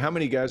 So how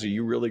many guys are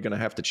you really going to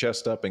have to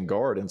chest up and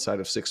guard inside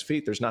of 6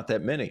 feet? There's not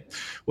that many.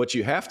 What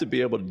you have to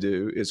be able to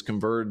do is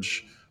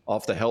converge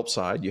off the help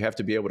side. You have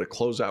to be able to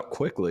close out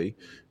quickly.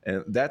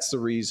 And that's the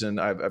reason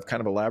I've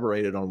kind of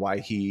elaborated on why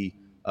he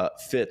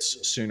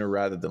fits sooner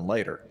rather than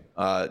later.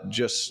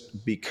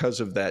 Just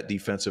because of that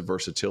defensive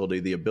versatility,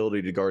 the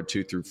ability to guard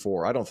 2 through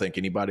 4. I don't think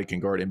anybody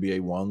can guard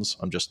NBA 1s.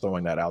 I'm just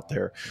throwing that out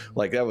there.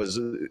 Like that was,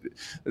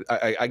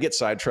 I get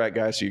sidetracked,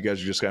 guys, so you guys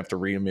are just gonna have to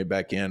reel me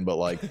back in. But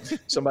like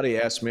somebody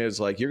asked me, it's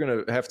like, you're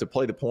going to have to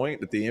play the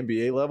point at the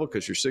NBA level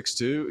because you're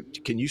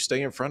 6'2". Can you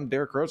stay in front of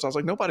Derrick Rose? I was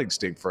like, nobody can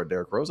stay in front of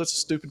Derrick Rose. That's a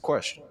stupid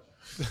question.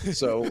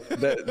 So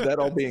that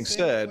all being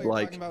said,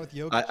 like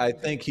I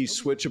think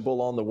he's switchable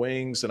on the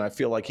wings, and I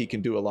feel like he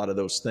can do a lot of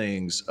those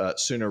things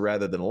sooner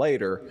rather than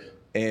later.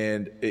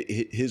 And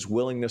his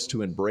willingness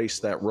to embrace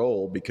that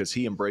role, because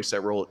he embraced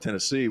that role at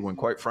Tennessee when,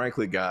 quite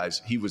frankly,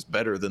 guys, he was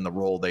better than the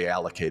role they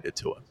allocated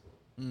to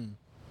him.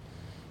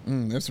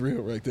 That's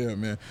real right there,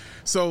 man.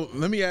 So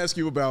let me ask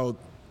you about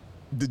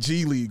the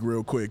G League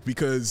real quick,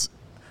 because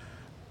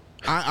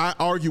I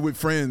argue with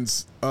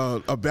friends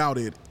about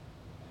it.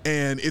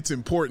 And it's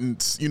important,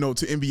 to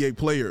NBA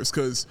players,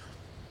 because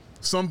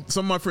some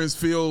of my friends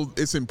feel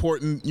it's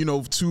important,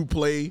 to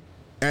play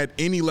at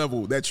any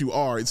level that you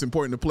are. It's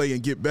important to play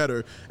and get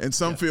better. And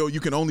some feel you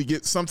can only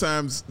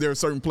sometimes there are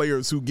certain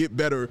players who get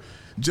better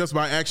just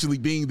by actually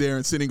being there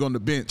and sitting on the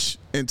bench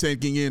and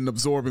taking in and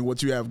absorbing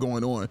what you have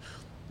going on.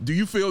 Do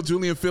you feel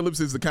Julian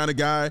Phillips is the kind of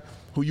guy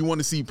who you want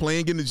to see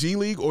playing in the G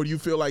League, or do you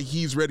feel like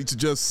he's ready to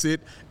just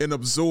sit and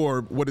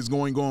absorb what is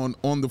going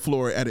on the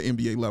floor at an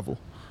NBA level?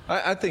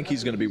 I think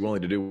he's going to be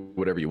willing to do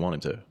whatever you want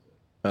him to.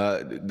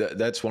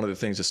 That's one of the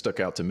things that stuck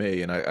out to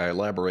me, and I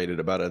elaborated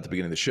about it at the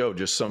beginning of the show.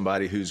 Just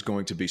somebody who's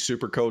going to be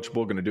super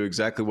coachable, going to do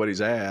exactly what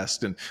he's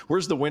asked. And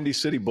where's the Windy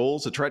City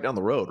Bulls? It's right down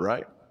the road,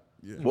 right?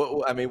 Yeah.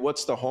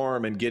 What's the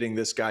harm in getting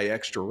this guy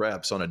extra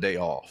reps on a day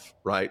off,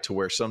 right? To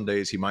where some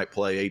days he might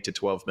play 8 to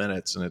 12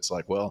 minutes, and it's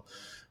like, well,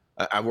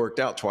 I worked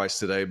out twice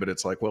today, but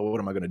it's like, well, what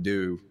am I going to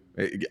do?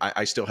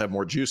 I still have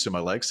more juice in my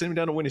legs. Send him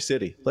down to Windy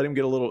City. Let him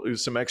get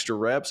some extra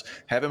reps.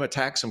 Have him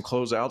attack some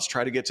closeouts.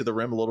 Try to get to the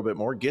rim a little bit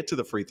more. Get to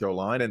the free throw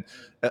line and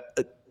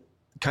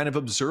kind of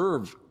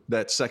observe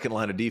that second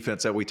line of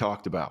defense that we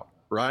talked about,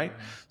 right?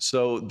 Mm-hmm.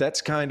 So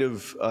that's kind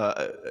of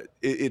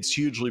it's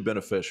hugely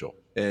beneficial.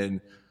 And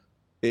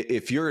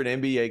if you're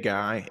an NBA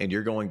guy and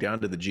you're going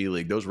down to the G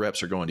League, those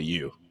reps are going to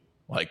you.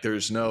 Like,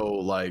 there's no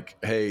like,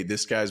 hey,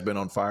 this guy's been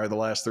on fire the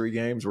last 3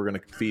 games. We're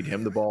going to feed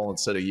him the ball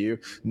instead of you.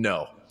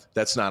 No,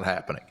 that's not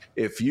happening.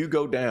 If you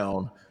go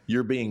down,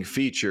 you're being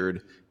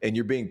featured and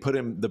you're being put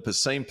in the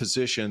same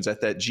positions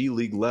at that G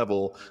League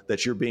level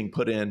that you're being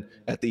put in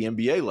at the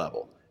NBA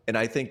level. And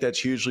I think that's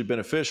hugely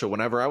beneficial.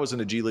 Whenever I was in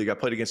the G League, I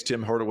played against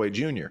Tim Hardaway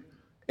Jr.,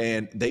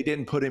 and they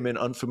didn't put him in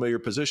unfamiliar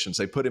positions.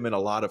 They put him in a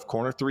lot of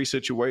corner 3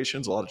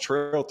 situations, a lot of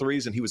trail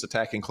 3s, and he was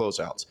attacking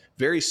closeouts.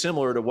 Very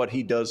similar to what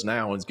he does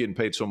now and is getting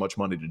paid so much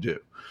money to do,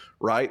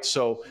 right?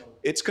 So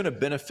it's going to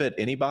benefit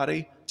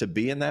anybody to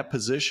be in that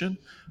position.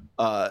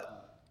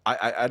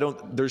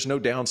 There's no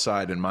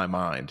downside in my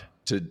mind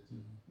to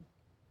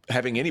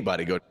having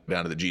anybody go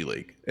down to the G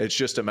League. It's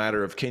just a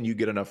matter of, can you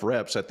get enough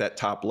reps at that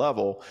top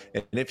level?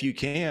 And if you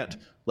can't,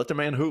 let the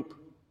man hoop.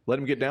 Let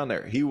him get down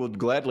there. He will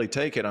gladly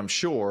take it, I'm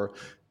sure.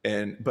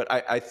 But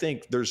I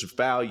think there's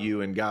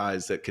value in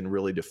guys that can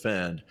really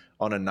defend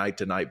on a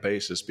night-to-night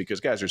basis,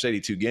 because, guys, there's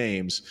 82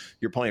 games.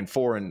 You're playing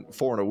 4 in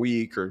a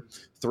week, or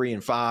 3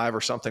 and 5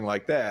 or something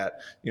like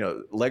that. You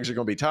know, legs are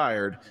going to be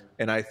tired.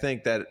 And I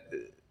think that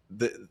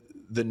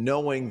the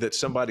knowing that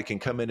somebody can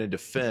come in and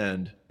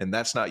defend, and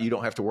you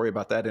don't have to worry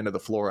about that end of the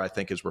floor, I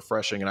think is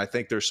refreshing. And I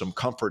think there's some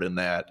comfort in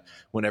that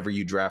whenever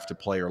you draft a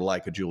player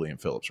like a Julian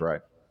Phillips,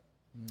 right?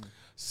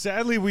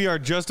 Sadly, we are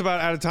just about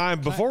out of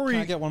time. Can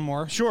I get one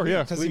more? Sure,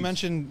 yeah. Because you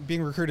mentioned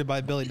being recruited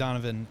by Billy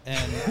Donovan, and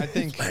I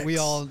think we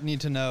all need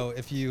to know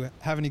if you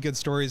have any good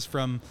stories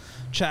from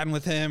chatting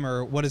with him,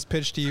 or what his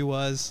pitch to you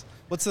was.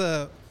 What's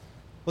the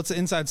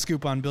inside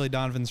scoop on Billy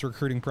Donovan's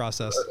recruiting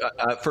process?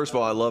 First of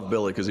all, I love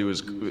Billy because he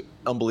was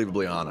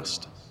unbelievably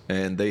honest.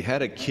 And they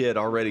had a kid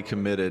already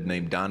committed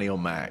named Donnie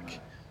O'Mac,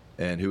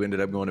 and who ended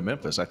up going to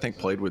Memphis. I think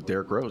played with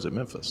Derrick Rose at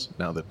Memphis,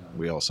 now that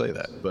we all say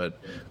that. But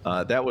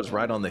that was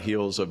right on the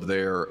heels of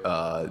their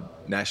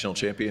national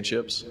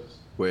championships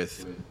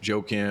with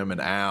Joakim and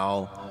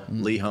Al,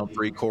 Lee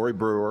Humphrey, Corey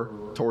Brewer,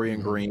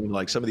 Torian Green,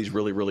 like some of these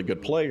really, really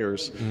good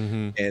players.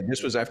 Mm-hmm. And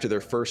this was after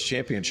their first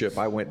championship.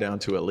 I went down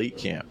to elite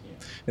camp.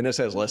 And this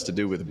has less to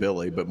do with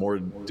Billy, but more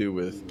to do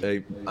with,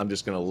 hey, I'm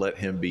just going to let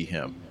him be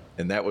him.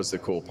 And that was the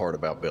cool part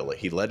about Billy.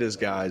 He let his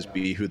guys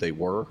be who they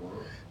were.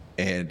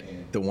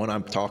 And the one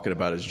I'm talking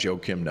about is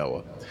Joakim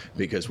Noah,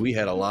 because we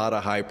had a lot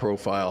of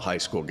high-profile high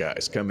school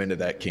guys come into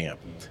that camp,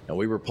 and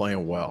we were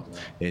playing well.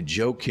 And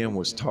Joakim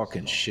was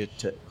talking shit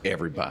to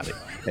everybody,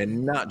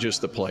 and not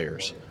just the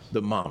players,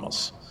 the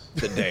mamas,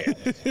 the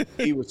dad.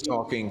 He was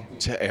talking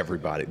to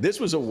everybody. This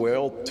was a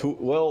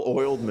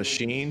well-oiled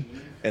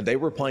machine, and they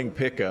were playing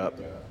pickup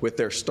with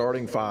their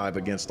starting 5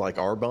 against like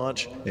our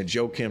bunch, and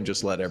Joakim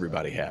just let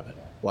everybody have it.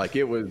 Like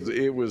it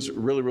was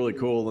really, really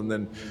cool. And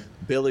then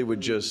Billy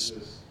would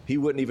he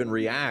wouldn't even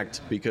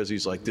react, because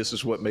he's like, this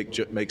is what makes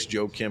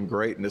Joakim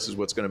great, and this is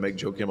what's going to make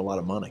Joakim a lot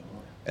of money.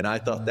 And I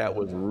thought that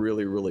was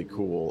really, really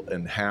cool,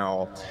 and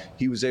how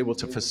he was able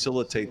to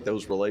facilitate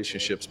those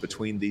relationships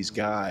between these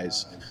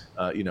guys,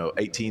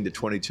 18 to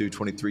 22,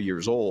 23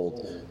 years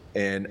old.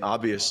 And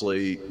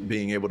obviously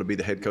being able to be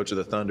the head coach of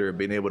the Thunder and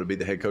being able to be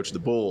the head coach of the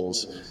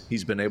Bulls,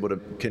 he's been able to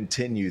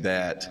continue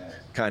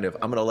that kind of,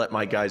 I'm going to let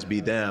my guys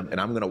be them,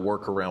 and I'm going to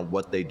work around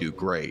what they do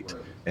great.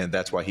 And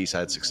that's why he's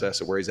had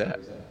success at where he's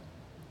at.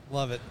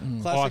 Love it.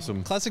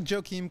 Awesome. Classic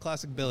Joakim,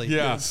 classic Billy.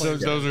 Yeah,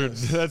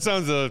 that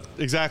sounds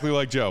exactly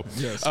like Joe.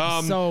 Yes.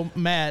 So,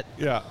 Matt,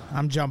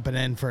 I'm jumping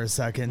in for a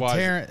second.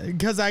 Why?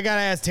 Because I got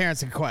to ask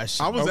Terrence a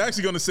question. I was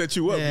actually going to set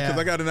you up because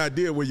I got an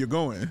idea where you're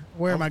going.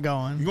 Where am I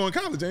going? You're going to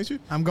college, ain't you?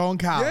 I'm going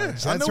college. Yeah,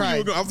 That's I know right. you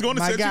were going. I was going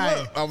to set you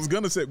up. I was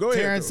going to set. Go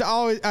ahead. Terrence,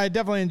 I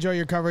definitely enjoy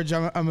your coverage.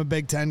 I'm a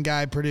Big Ten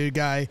guy, Purdue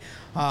guy.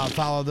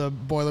 Follow the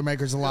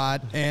Boilermakers a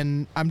lot.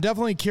 And I'm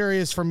definitely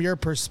curious from your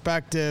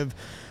perspective,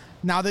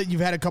 now that you've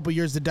had a couple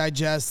years to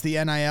digest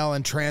the NIL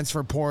and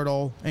transfer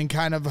portal and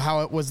kind of how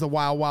it was the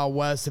Wild Wild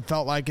West, it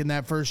felt like in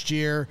that first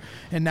year,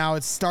 and now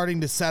it's starting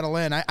to settle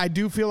in. I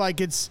do feel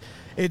like it's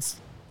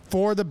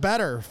for the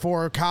better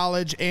for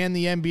college and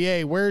the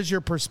NBA. Where's your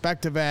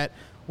perspective at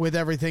with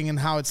everything and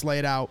how it's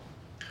laid out?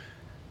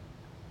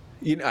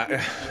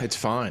 It's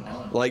fine.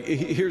 Like,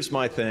 here's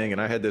my thing,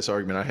 and I had this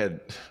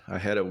argument. I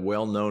had a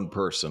well-known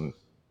person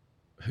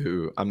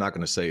who I'm not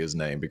going to say his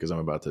name because I'm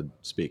about to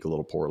speak a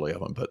little poorly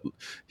of him, but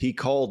he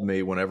called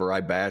me whenever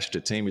I bashed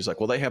a team. He's like,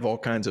 well, they have all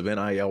kinds of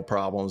NIL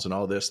problems and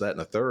all this, that, and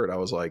the third. I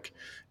was like,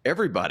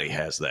 everybody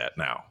has that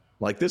now.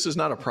 Like, this is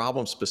not a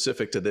problem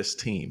specific to this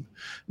team.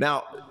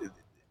 Now,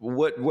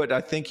 what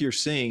I think you're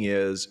seeing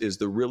is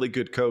the really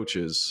good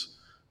coaches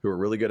who are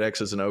really good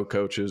X's and O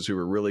coaches who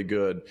are really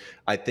good.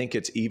 I think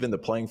it's even the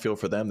playing field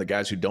for them, the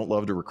guys who don't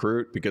love to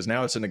recruit, because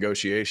now it's a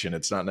negotiation.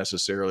 It's not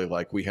necessarily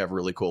like we have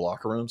really cool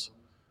locker rooms.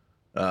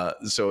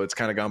 So it's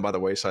kind of gone by the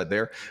wayside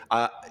there.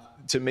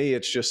 To me,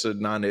 it's just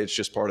it's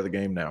just part of the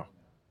game now.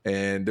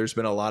 And there's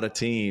been a lot of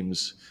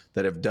teams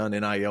that have done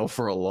NIL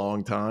for a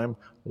long time,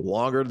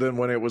 longer than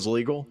when it was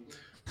legal.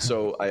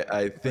 So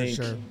I think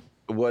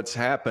what's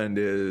happened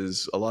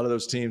is a lot of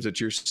those teams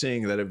that you're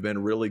seeing that have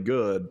been really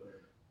good,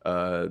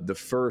 the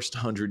first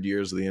 100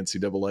 years of the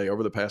NCAA,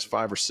 over the past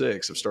 5 or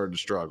 6, have started to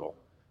struggle.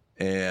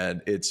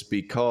 And it's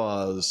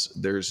because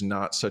there's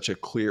not such a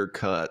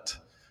clear-cut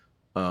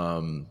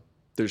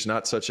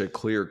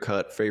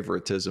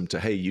favoritism to,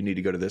 hey, you need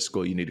to go to this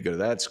school, you need to go to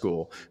that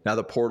school. Now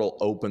the portal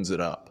opens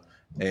it up.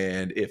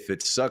 And if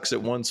it sucks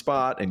at one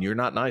spot and you're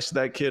not nice to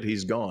that kid,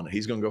 he's gone.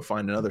 He's going to go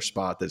find another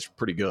spot that's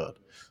pretty good.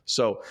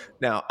 So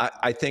now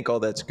I think all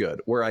that's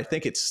good. Where I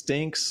think it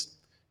stinks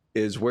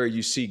is where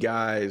you see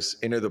guys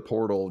enter the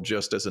portal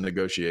just as a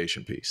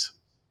negotiation piece.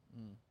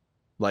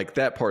 Like,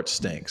 that part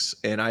stinks.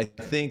 And I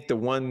think the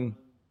one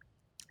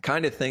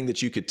kind of thing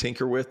that you could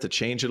tinker with to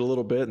change it a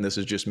little bit, and this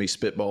is just me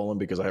spitballing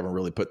because I haven't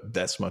really put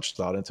that much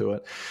thought into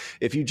it.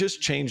 If you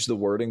just change the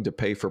wording to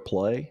pay for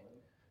play,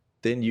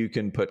 then you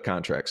can put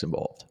contracts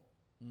involved.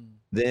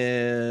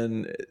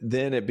 Then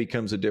it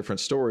becomes a different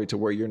story to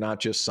where you're not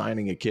just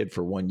signing a kid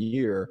for 1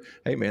 year.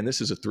 Hey man, this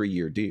is a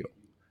 3-year deal.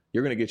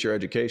 You're going to get your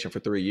education for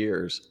 3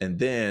 years. And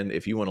then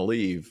if you want to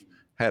leave,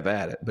 have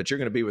at it. But you're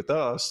going to be with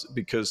us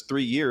because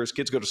 3 years,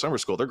 kids go to summer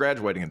school. They're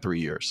graduating in 3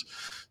 years.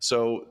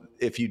 So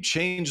if you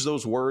change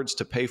those words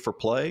to pay for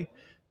play,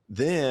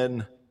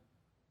 then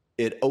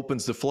it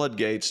opens the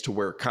floodgates to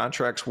where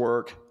contracts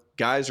work.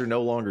 Guys are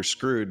no longer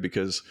screwed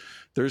because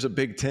there's a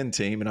Big Ten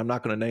team, and I'm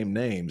not going to name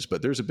names,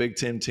 but there's a Big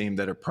Ten team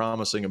that are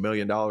promising $1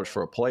 million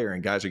for a player,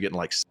 and guys are getting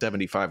like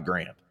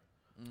 $75,000.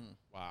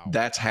 Wow.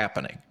 That's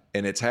happening.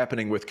 And it's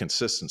happening with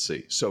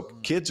consistency. So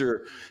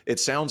it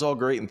sounds all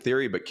great in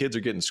theory, but kids are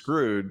getting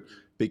screwed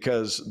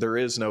because there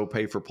is no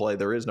pay for play.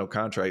 There is no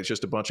contract. It's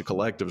just a bunch of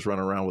collectives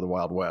running around with the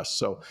Wild West.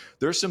 So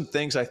there's some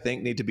things I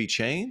think need to be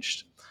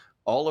changed.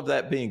 All of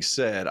that being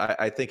said,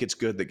 I think it's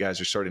good that guys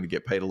are starting to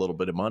get paid a little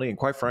bit of money. And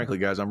quite frankly,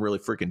 guys, I'm really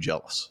freaking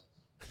jealous.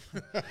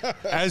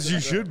 As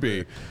you should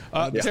be.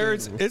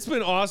 Terrence, it's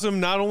been awesome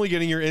not only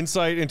getting your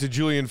insight into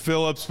Julian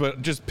Phillips,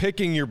 but just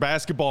picking your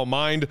basketball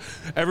mind.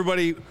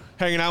 Everybody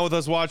hanging out with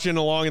us, watching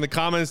along in the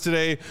comments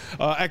today,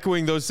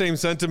 echoing those same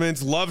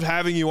sentiments. Loved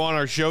having you on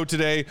our show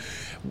today.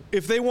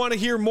 If they want to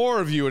hear more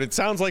of you, and it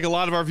sounds like a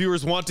lot of our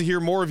viewers want to hear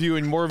more of you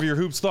and more of your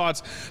hoops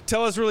thoughts,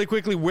 tell us really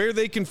quickly where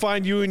they can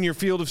find you in your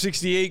Field of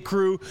 68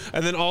 crew,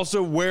 and then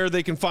also where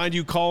they can find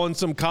you calling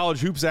some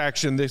college hoops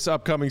action this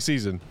upcoming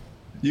season.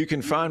 You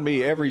can find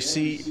me every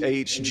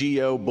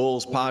CHGO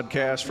Bulls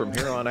podcast from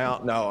here on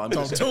out. No, I'm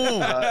just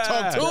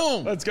Talk to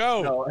him. Let's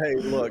go. No, hey,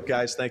 look,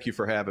 guys, thank you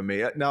for having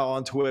me. Now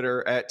on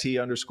Twitter at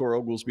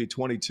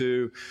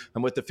 @T_Oglesby22.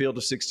 I'm with the Field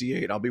of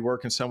 68. I'll be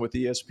working some with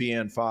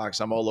ESPN, Fox.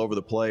 I'm all over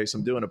the place.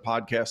 I'm doing a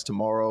podcast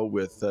tomorrow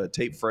with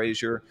Tate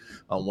Frazier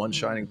on One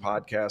Shining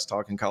Podcast,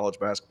 talking college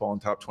basketball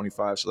and top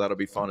 25. So that'll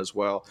be fun as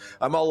well.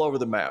 I'm all over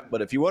the map.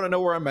 But if you want to know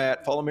where I'm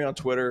at, follow me on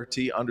Twitter,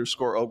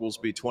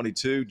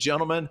 @T_Oglesby22.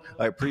 Gentlemen,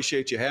 I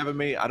appreciate you having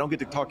me. I don't get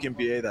to talk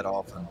NBA that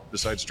often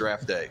besides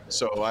draft day,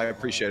 so I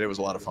appreciate it. It was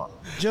a lot of fun.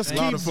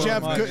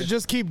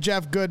 Just keep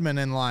Jeff Goodman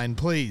in line,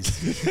 please.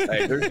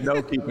 Hey, there's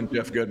no keeping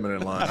Jeff Goodman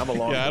in line. I'm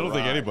along. Yeah, I don't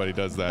think anybody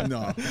does that.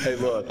 No. Hey,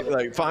 look,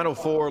 like Final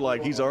Four,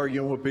 like he's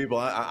arguing with people.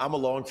 I'm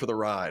along for the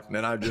ride,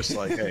 and I'm just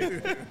like,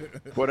 hey,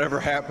 whatever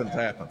happens,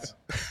 happens.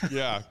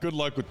 Yeah, good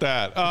luck with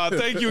that.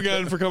 Thank you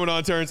again for coming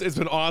on, Terrence. It's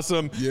been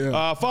awesome.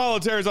 Yeah. Follow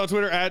Terrence on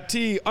Twitter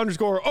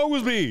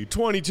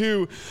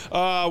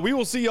 @T_Oglesby22. We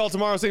will see y'all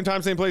tomorrow, same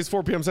time, same place,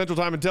 4 p.m. Central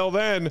Time. Until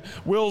then,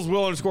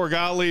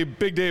 Will_Gottlieb,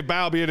 Big Dave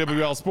Bow,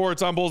 BAWL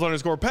Sports. I'm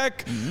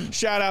Bulls_Peck.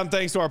 Shout out and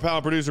thanks to our pal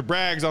and producer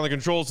Braggs on the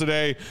controls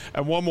today.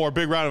 And one more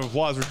big round of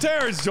applause for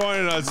Terrence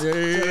joining us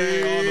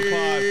today on the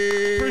pod.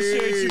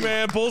 Appreciate you,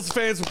 man. Bulls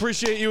fans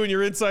appreciate you and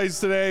your insights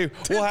today.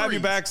 We'll have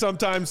you back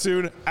sometime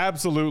soon.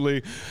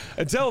 Absolutely.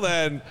 Until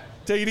then,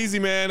 take it easy,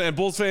 man. And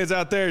Bulls fans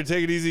out there,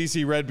 take it easy.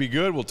 See red, be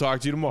good. We'll talk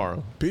to you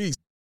tomorrow. Peace.